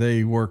 And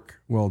they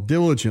work, well,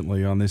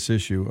 diligently on this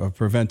issue of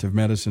preventive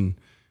medicine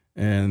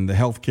and the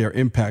Healthcare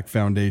Impact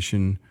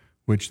Foundation,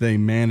 which they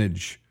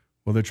manage.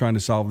 Well, they're trying to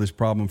solve this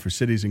problem for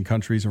cities and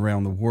countries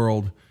around the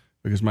world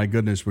because, my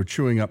goodness, we're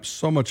chewing up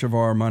so much of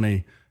our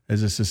money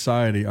as a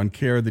society on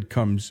care that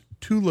comes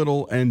too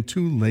little and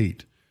too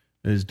late,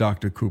 as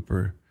Dr.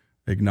 Cooper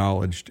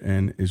acknowledged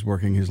and is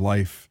working his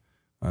life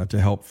to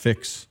help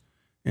fix.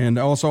 And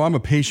also, I'm a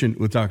patient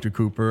with Dr.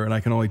 Cooper, and I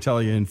can only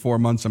tell you in 4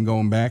 months I'm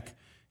going back.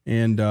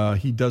 And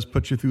he does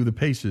put you through the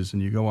paces,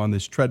 and you go on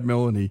this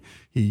treadmill, and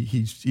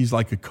he's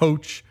like a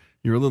coach.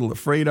 You're a little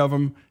afraid of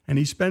him, and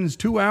he spends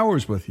 2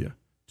 hours with you.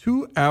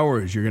 2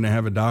 hours you're going to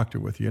have a doctor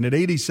with you. And at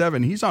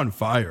 87, he's on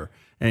fire,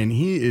 and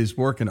he is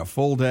working a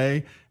full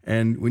day.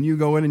 And when you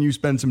go in and you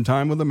spend some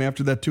time with him,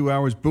 after that 2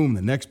 hours, boom,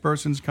 the next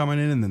person's coming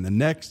in, and then the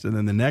next, and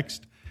then the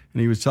next. And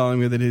he was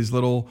telling me that his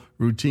little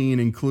routine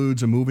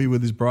includes a movie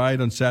with his bride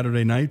on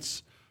Saturday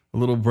nights, a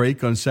little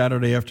break on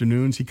Saturday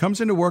afternoons. He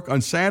comes into work on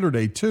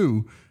Saturday,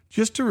 too,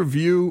 just to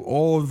review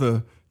all of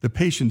the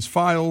patient's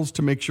files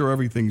to make sure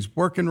everything's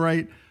working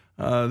right.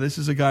 This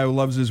is a guy who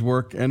loves his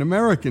work, and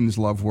Americans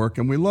love work,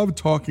 and we love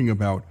talking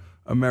about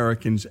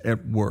Americans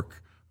at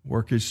work.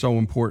 Work is so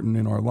important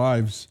in our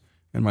lives,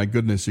 and my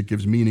goodness, it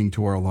gives meaning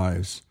to our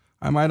lives.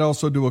 I might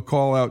also do a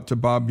call out to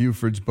Bob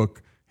Buford's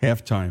book,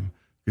 Halftime,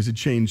 because it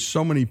changed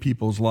so many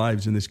people's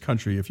lives in this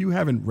country. If you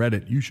haven't read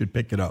it, you should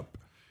pick it up.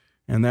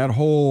 And that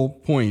whole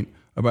point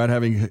about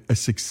having a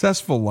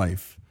successful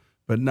life,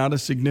 but not a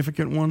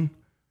significant one,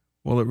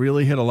 well, it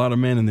really hit a lot of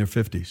men in their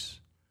 50s.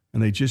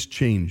 And they just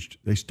changed.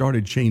 They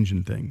started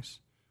changing things.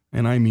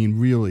 And I mean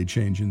really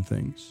changing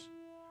things.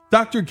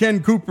 Dr.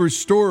 Ken Cooper's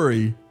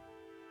story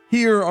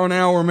here on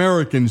Our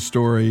American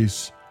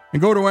Stories.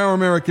 And go to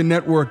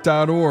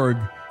OurAmericanNetwork.org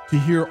to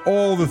hear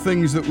all the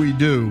things that we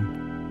do.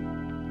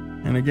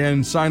 And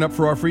again, sign up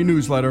for our free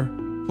newsletter.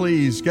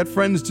 Please get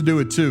friends to do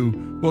it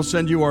too. We'll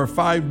send you our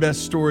 5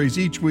 best stories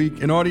each week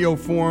in audio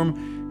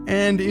form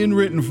and in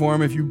written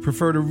form if you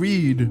prefer to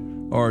read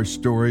our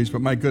stories.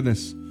 But my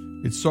goodness,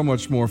 it's so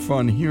much more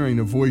fun hearing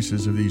the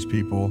voices of these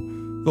people.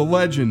 The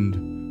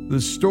legend,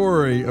 the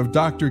story of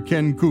Dr.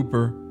 Ken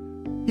Cooper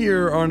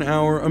here on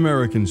Our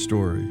American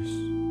Stories.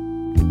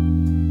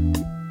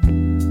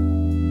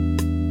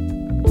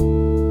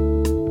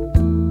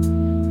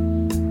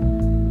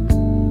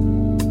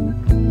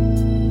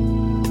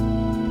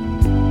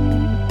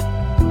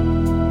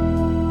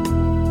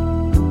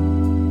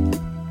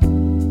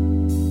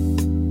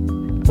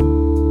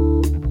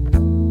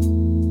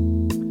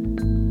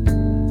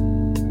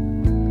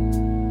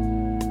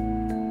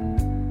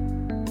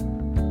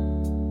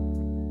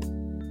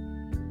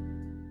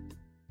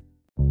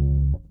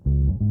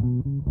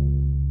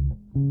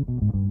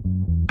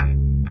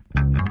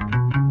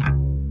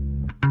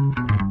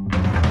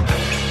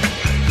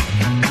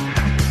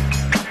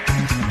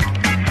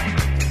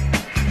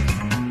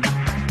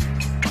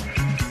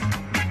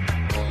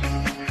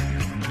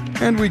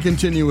 And we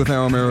continue with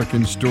Our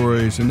American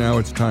Stories, and now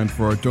it's time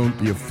for our Don't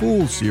Be a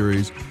Fool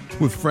series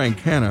with Frank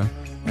Hanna.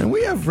 And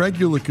we have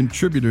regular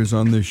contributors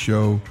on this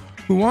show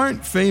who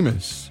aren't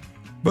famous,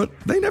 but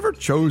they never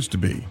chose to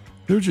be.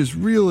 They're just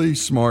really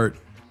smart,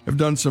 have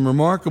done some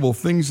remarkable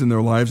things in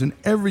their lives, and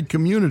every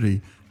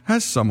community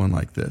has someone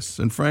like this.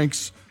 And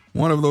Frank's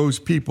one of those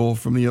people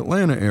from the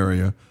Atlanta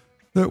area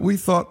that we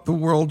thought the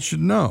world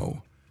should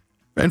know.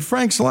 And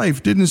Frank's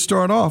life didn't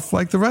start off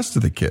like the rest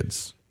of the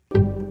kids.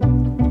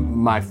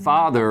 My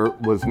father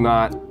was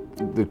not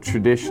the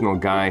traditional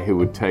guy who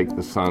would take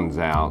the sons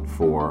out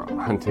for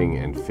hunting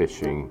and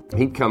fishing.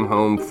 He'd come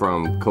home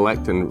from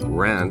collecting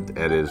rent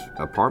at his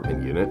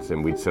apartment units,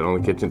 and we'd sit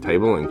on the kitchen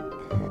table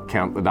and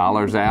count the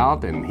dollars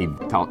out, and he'd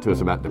talk to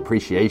us about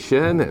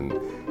depreciation, and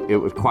it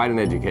was quite an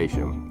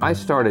education. I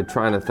started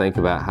trying to think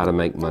about how to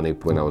make money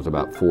when I was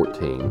about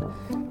 14.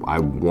 I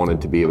wanted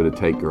to be able to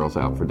take girls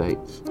out for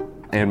dates.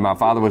 And my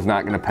father was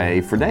not going to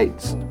pay for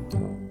dates.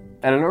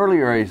 At an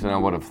earlier age than I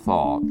would have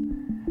thought,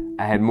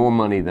 I had more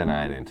money than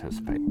I had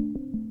anticipated.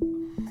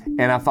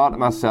 And I thought to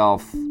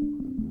myself,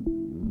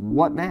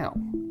 what now?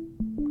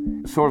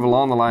 Sort of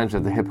along the lines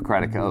of the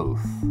Hippocratic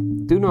Oath.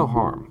 Do no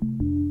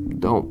harm.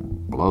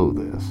 Don't blow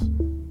this.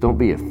 Don't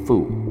be a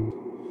fool.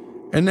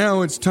 And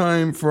now it's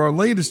time for our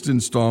latest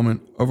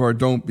installment of our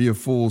Don't Be a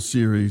Fool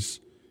series,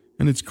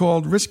 and it's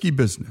called Risky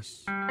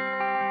Business.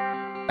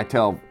 I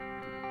tell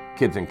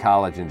kids in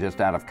college and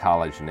just out of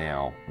college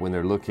now, when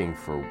they're looking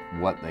for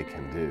what they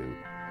can do,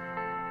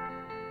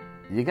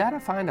 you got to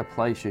find a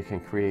place you can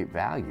create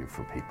value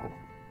for people.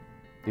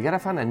 You got to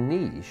find a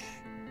niche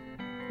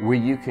where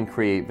you can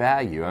create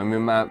value. I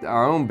mean,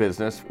 our own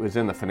business was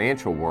in the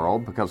financial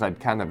world because I'd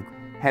kind of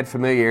had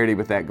familiarity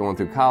with that going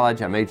through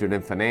college. I majored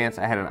in finance.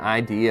 I had an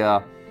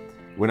idea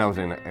when I was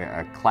in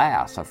a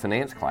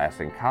finance class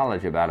in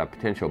college about a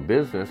potential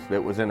business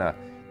that was in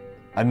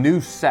a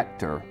new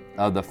sector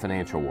of the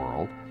financial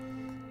world.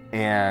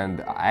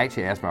 And I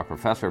actually asked my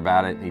professor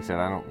about it, and he said,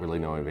 I don't really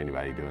know of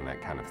anybody doing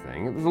that kind of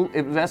thing.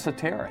 It was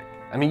esoteric.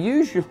 I mean,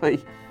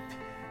 usually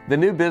the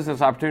new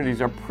business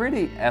opportunities are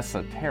pretty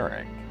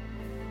esoteric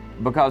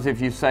because if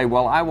you say,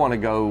 well, I want to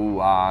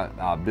go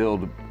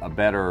build a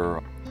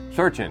better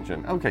search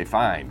engine, okay,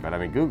 fine, but I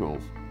mean,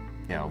 Google's,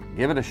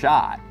 give it a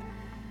shot.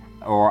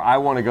 Or I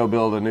want to go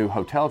build a new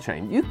hotel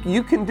chain.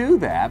 You can do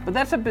that, but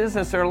that's a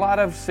business there are a lot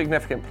of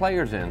significant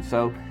players in.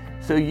 So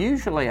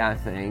usually I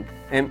think,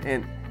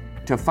 and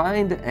to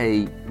find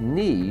a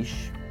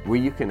niche where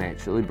you can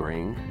actually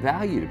bring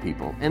value to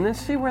people, and then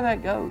see where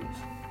that goes.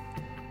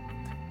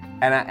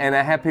 And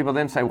I have people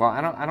then say, well,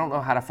 I don't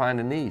know how to find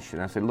a niche.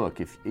 And I say, look,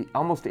 if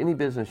almost any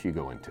business you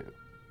go into,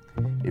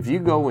 if you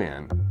go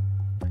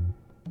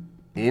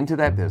into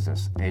that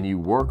business and you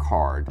work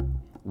hard,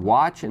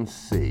 watch and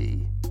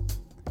see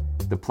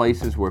the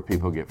places where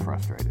people get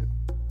frustrated.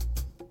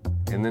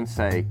 And then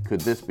say,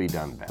 could this be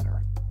done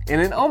better? And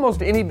in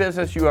almost any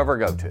business you ever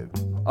go to,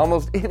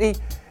 almost any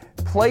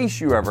place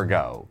you ever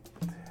go,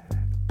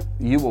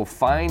 you will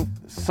find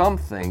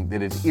something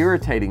that is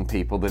irritating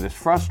people, that is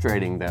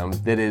frustrating them,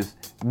 that is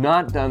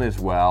not done as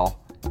well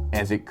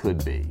as it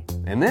could be.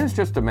 And then it's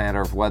just a matter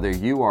of whether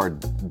you are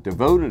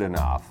devoted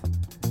enough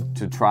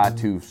to try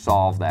to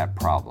solve that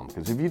problem.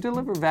 Because if you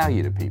deliver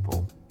value to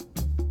people,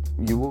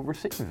 you will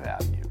receive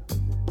value.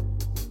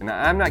 And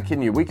I'm not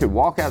kidding you. We could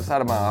walk outside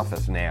of my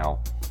office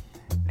now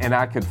and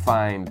I could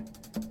find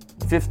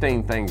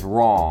 15 things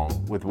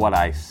wrong with what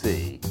I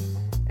see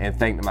and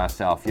think to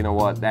myself, you know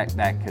what, that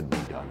could be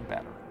done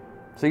better.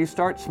 So you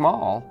start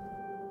small.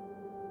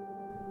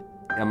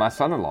 And my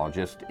son-in-law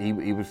he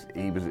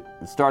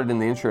started in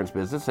the insurance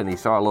business and he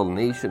saw a little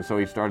niche, and so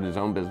he started his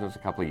own business a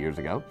couple of years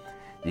ago.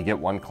 You get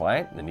one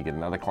client, and then you get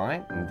another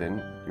client, and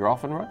then you're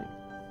off and running.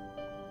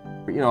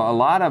 A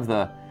lot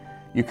of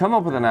you come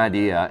up with an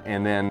idea,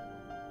 and then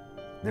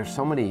there's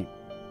so many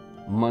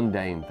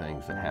mundane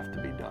things that have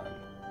to be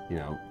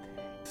done.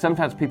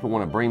 Sometimes people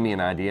want to bring me an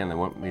idea and they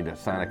want me to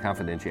sign a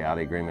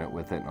confidentiality agreement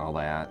with it and all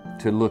that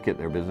to look at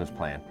their business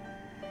plan.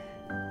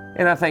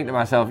 And I think to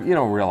myself, you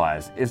don't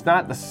realize it's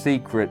not the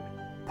secret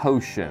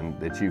potion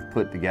that you've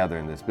put together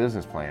in this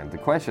business plan. The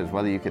question is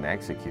whether you can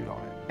execute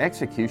on it.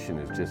 Execution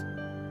is just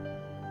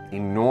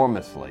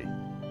enormously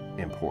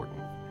important.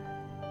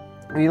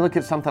 When you look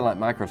at something like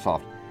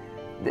Microsoft,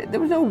 there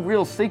was no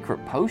real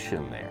secret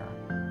potion there.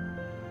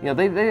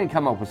 They didn't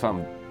come up with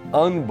some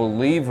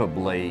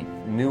unbelievably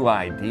new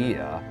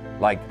idea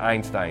like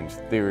Einstein's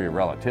theory of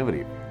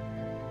relativity.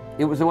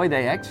 It was the way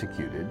they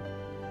executed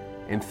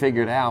and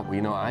figured out,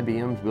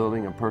 IBM's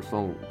building a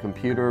personal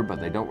computer, but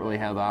they don't really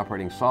have the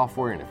operating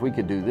software, and if we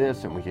could do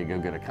this, and we could go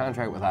get a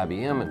contract with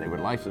IBM, and they would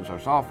license our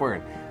software,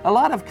 and a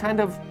lot of kind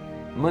of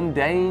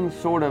mundane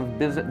sort of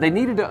business. They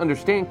needed to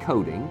understand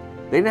coding.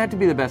 They didn't have to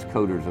be the best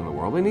coders in the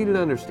world. They needed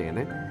to understand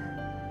it.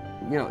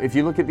 If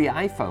you look at the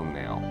iPhone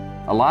now,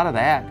 a lot of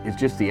that is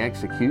just the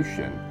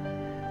execution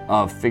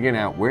of figuring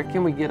out where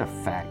can we get a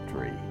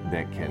factory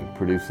that can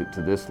produce it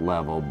to this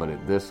level, but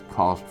at this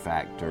cost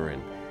factor.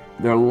 And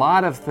there are a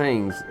lot of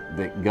things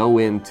that go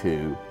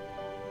into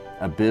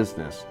a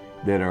business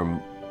that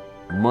are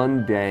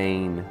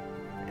mundane,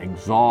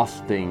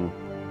 exhausting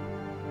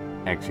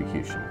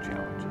execution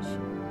challenges.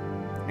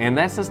 And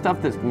that's the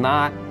stuff that's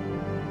not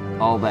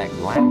all that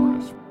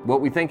glamorous. What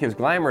we think is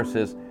glamorous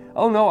is,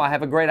 oh no, I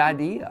have a great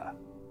idea.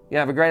 I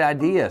have a great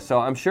idea. So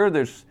I'm sure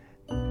there's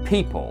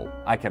people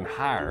I can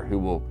hire who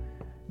will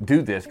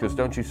do this, because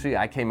don't you see,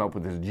 I came up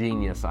with this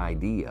genius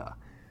idea.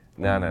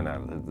 No.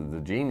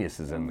 The genius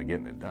is in the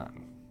getting it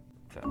done.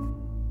 So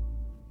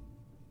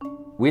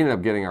we ended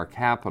up getting our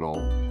capital,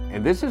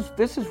 and this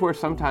is where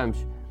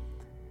sometimes,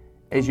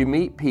 as you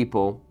meet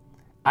people,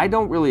 I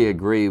don't really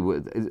agree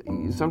with.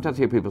 Sometimes I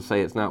hear people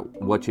say it's not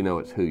what you know,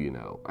 it's who you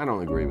know. I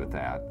don't agree with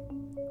that,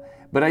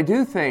 but I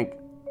do think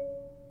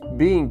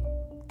being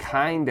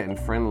kind and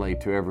friendly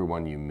to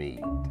everyone you meet.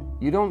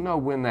 You don't know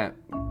when that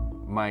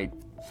might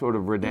sort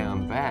of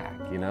redound back,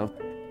 you know?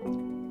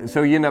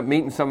 So you end up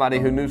meeting somebody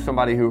who knew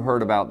somebody who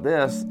heard about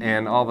this,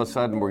 and all of a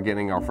sudden we're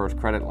getting our first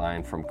credit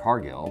line from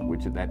Cargill,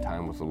 which at that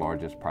time was the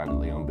largest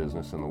privately owned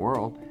business in the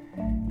world.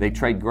 They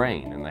trade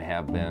grain, and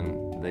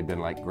they've been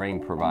like grain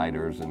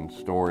providers and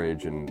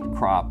storage and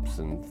crops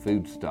and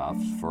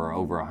foodstuffs for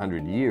over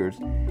 100 years.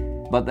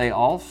 But they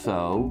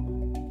also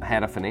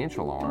had a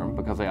financial arm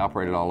because they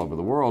operated all over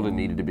the world and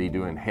needed to be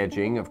doing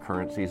hedging of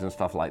currencies and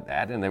stuff like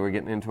that, and they were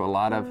getting into a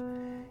lot of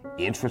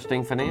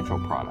interesting financial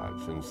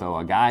products. And so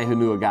a guy who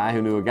knew a guy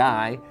who knew a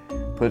guy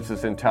puts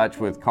us in touch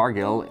with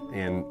Cargill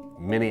in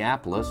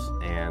Minneapolis,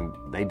 and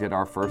they did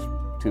our first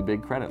 2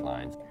 big credit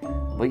lines.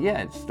 But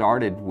yeah, it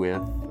started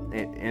with,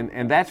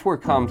 and that's where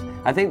comes,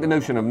 I think the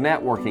notion of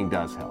networking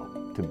does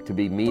help, to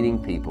be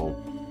meeting people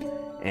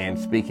and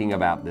speaking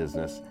about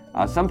business.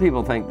 Some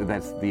people think that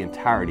that's the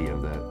entirety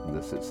of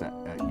the success,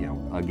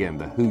 again,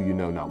 the who you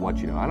know, not what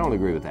you know. I don't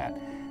agree with that.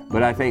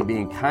 But I think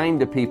being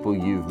kind to people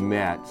you've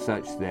met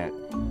such that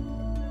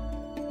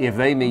if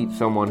they meet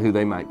someone who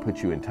they might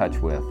put you in touch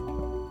with,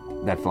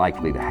 that's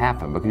likely to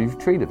happen because you've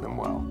treated them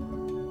well.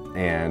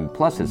 And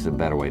plus it's a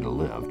better way to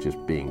live,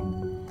 just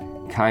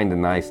being kind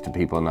and nice to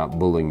people and not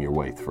bullying your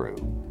way through.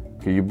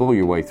 Because you bull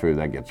your way through,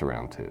 that gets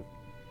around too.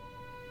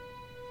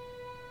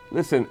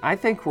 Listen, I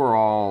think we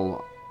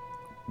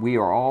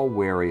are all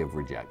wary of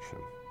rejection.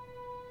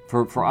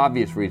 For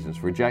obvious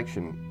reasons,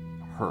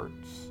 rejection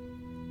hurts.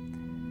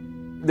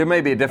 There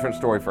may be a different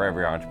story for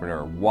every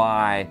entrepreneur,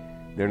 why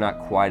they're not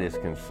quite as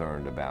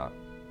concerned about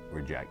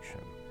rejection.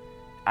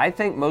 I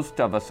think most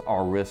of us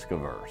are risk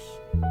averse.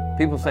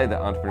 People say that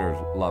entrepreneurs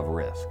love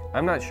risk.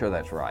 I'm not sure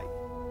that's right.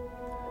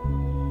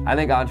 I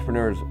think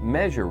entrepreneurs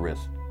measure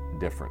risk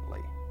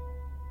differently.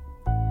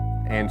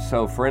 And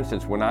so, for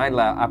instance, when I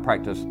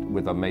practiced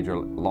with a major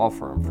law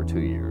firm for 2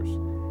 years,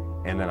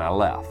 and then I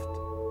left.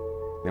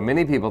 Now,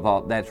 many people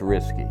thought that's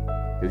risky.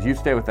 Because you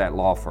stay with that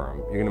law firm,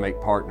 you're going to make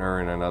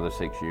partner in another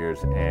 6 years,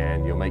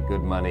 and you'll make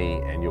good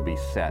money, and you'll be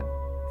set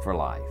for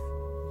life.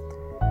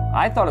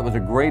 I thought it was a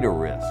greater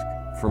risk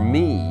for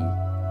me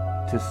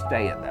to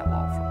stay at that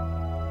law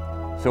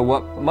firm. So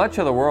what much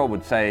of the world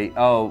would say,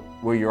 oh,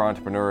 well, you're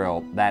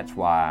entrepreneurial, that's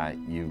why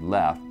you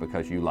left,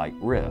 because you like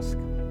risk.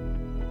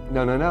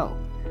 No.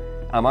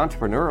 I'm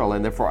entrepreneurial,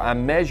 and therefore I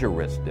measure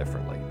risk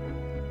differently.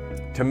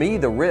 To me,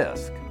 the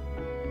risk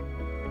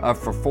of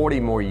for 40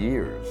 more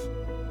years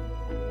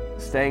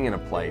staying in a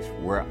place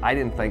where I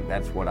didn't think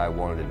that's what I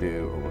wanted to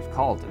do or was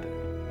called to do.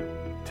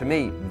 To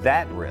me,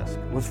 that risk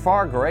was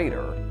far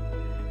greater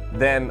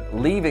than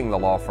leaving the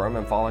law firm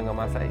and falling on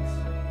my face.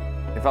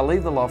 If I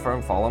leave the law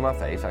firm, fall on my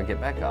face, I'll get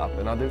back up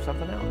and I'll do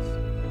something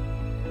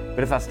else.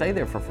 But if I stay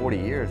there for 40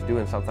 years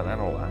doing something I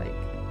don't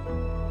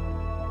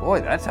like,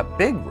 boy, that's a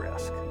big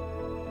risk.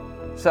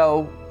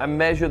 So I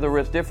measure the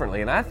risk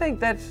differently, and I think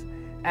that's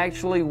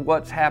actually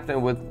what's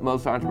happening with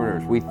most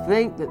entrepreneurs. We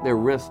think that they're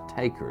risk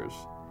takers.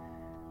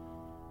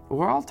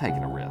 We're all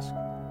taking a risk.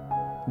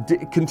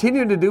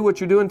 Continuing to do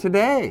what you're doing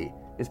today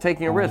is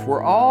taking a risk.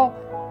 We're all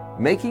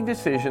making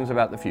decisions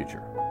about the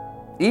future.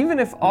 Even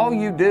if all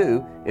you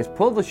do is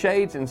pull the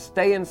shades and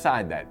stay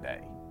inside that day,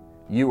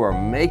 you are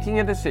making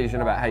a decision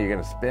about how you're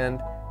going to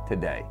spend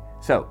today.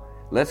 So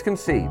let's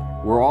concede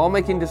we're all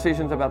making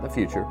decisions about the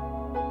future,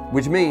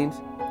 which means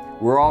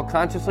we're all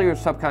consciously or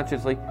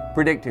subconsciously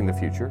predicting the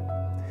future.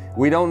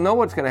 We don't know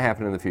what's going to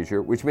happen in the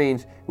future, which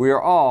means we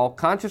are all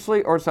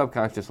consciously or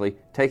subconsciously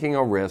taking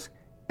a risk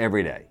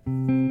every day.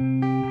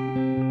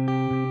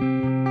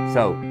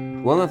 So,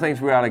 one of the things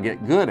we ought to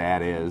get good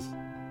at is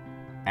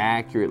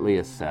accurately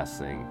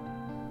assessing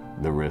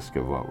the risk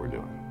of what we're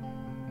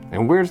doing.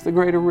 And where's the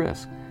greater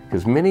risk?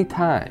 Because many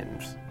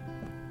times,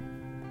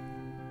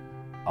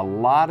 a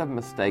lot of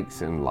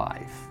mistakes in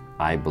life,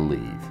 I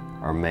believe,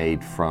 are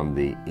made from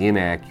the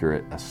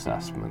inaccurate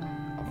assessment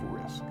of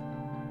risk.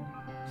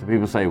 So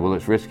people say, well,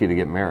 it's risky to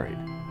get married.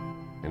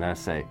 And I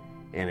say,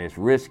 and it's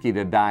risky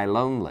to die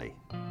lonely.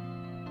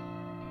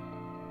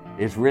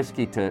 It's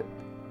risky to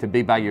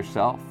be by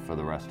yourself for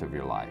the rest of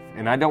your life.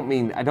 And I don't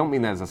mean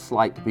that as a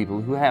slight to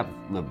people who have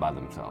lived by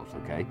themselves,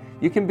 okay?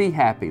 You can be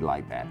happy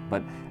like that.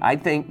 But I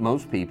think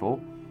most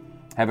people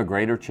have a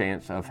greater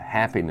chance of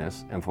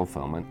happiness and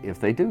fulfillment if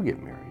they do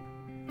get married.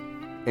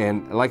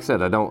 And like I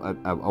said, I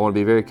want to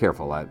be very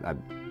careful.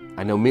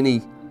 I know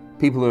many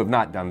people who have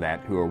not done that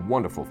who are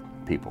wonderful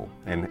people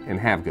and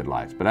have good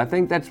lives. But I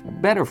think that's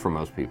better for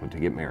most people to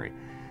get married.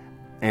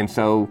 And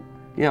so,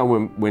 you know,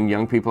 when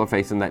young people are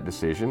facing that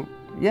decision,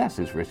 yes,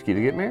 it's risky to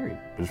get married,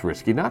 but it's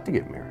risky not to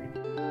get married.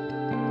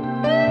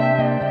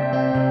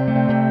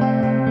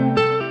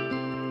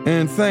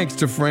 And thanks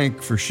to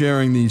Frank for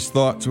sharing these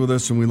thoughts with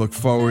us, and we look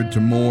forward to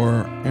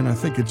more. And I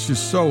think it's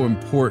just so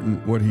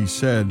important what he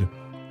said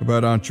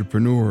about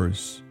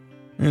entrepreneurs.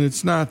 And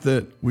it's not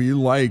that we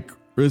like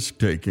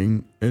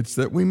risk-taking, it's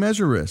that we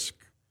measure risk.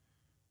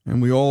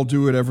 And we all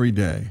do it every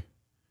day.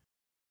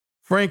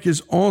 Frank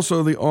is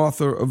also the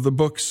author of the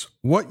books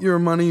What Your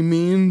Money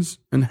Means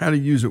and How to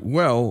Use It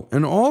Well,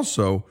 and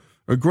also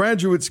A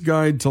Graduate's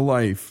Guide to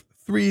Life,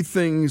 3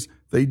 Things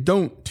They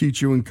Don't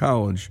Teach You in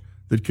College.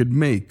 that could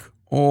make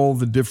all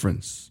the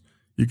difference.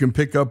 You can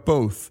pick up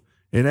both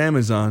at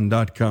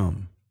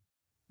Amazon.com.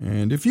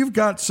 And if you've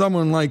got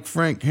someone like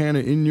Frank Hanna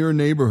in your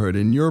neighborhood,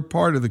 in your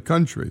part of the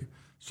country,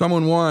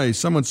 someone wise,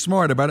 someone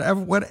smart about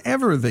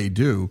whatever they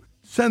do,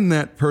 send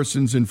that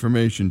person's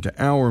information to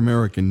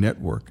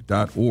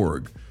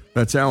OurAmericanNetwork.org.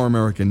 That's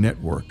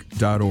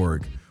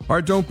OurAmericanNetwork.org.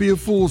 Our Don't Be a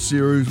Fool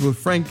series with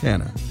Frank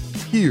Hanna,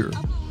 here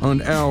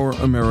on Our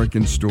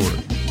American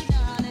Story.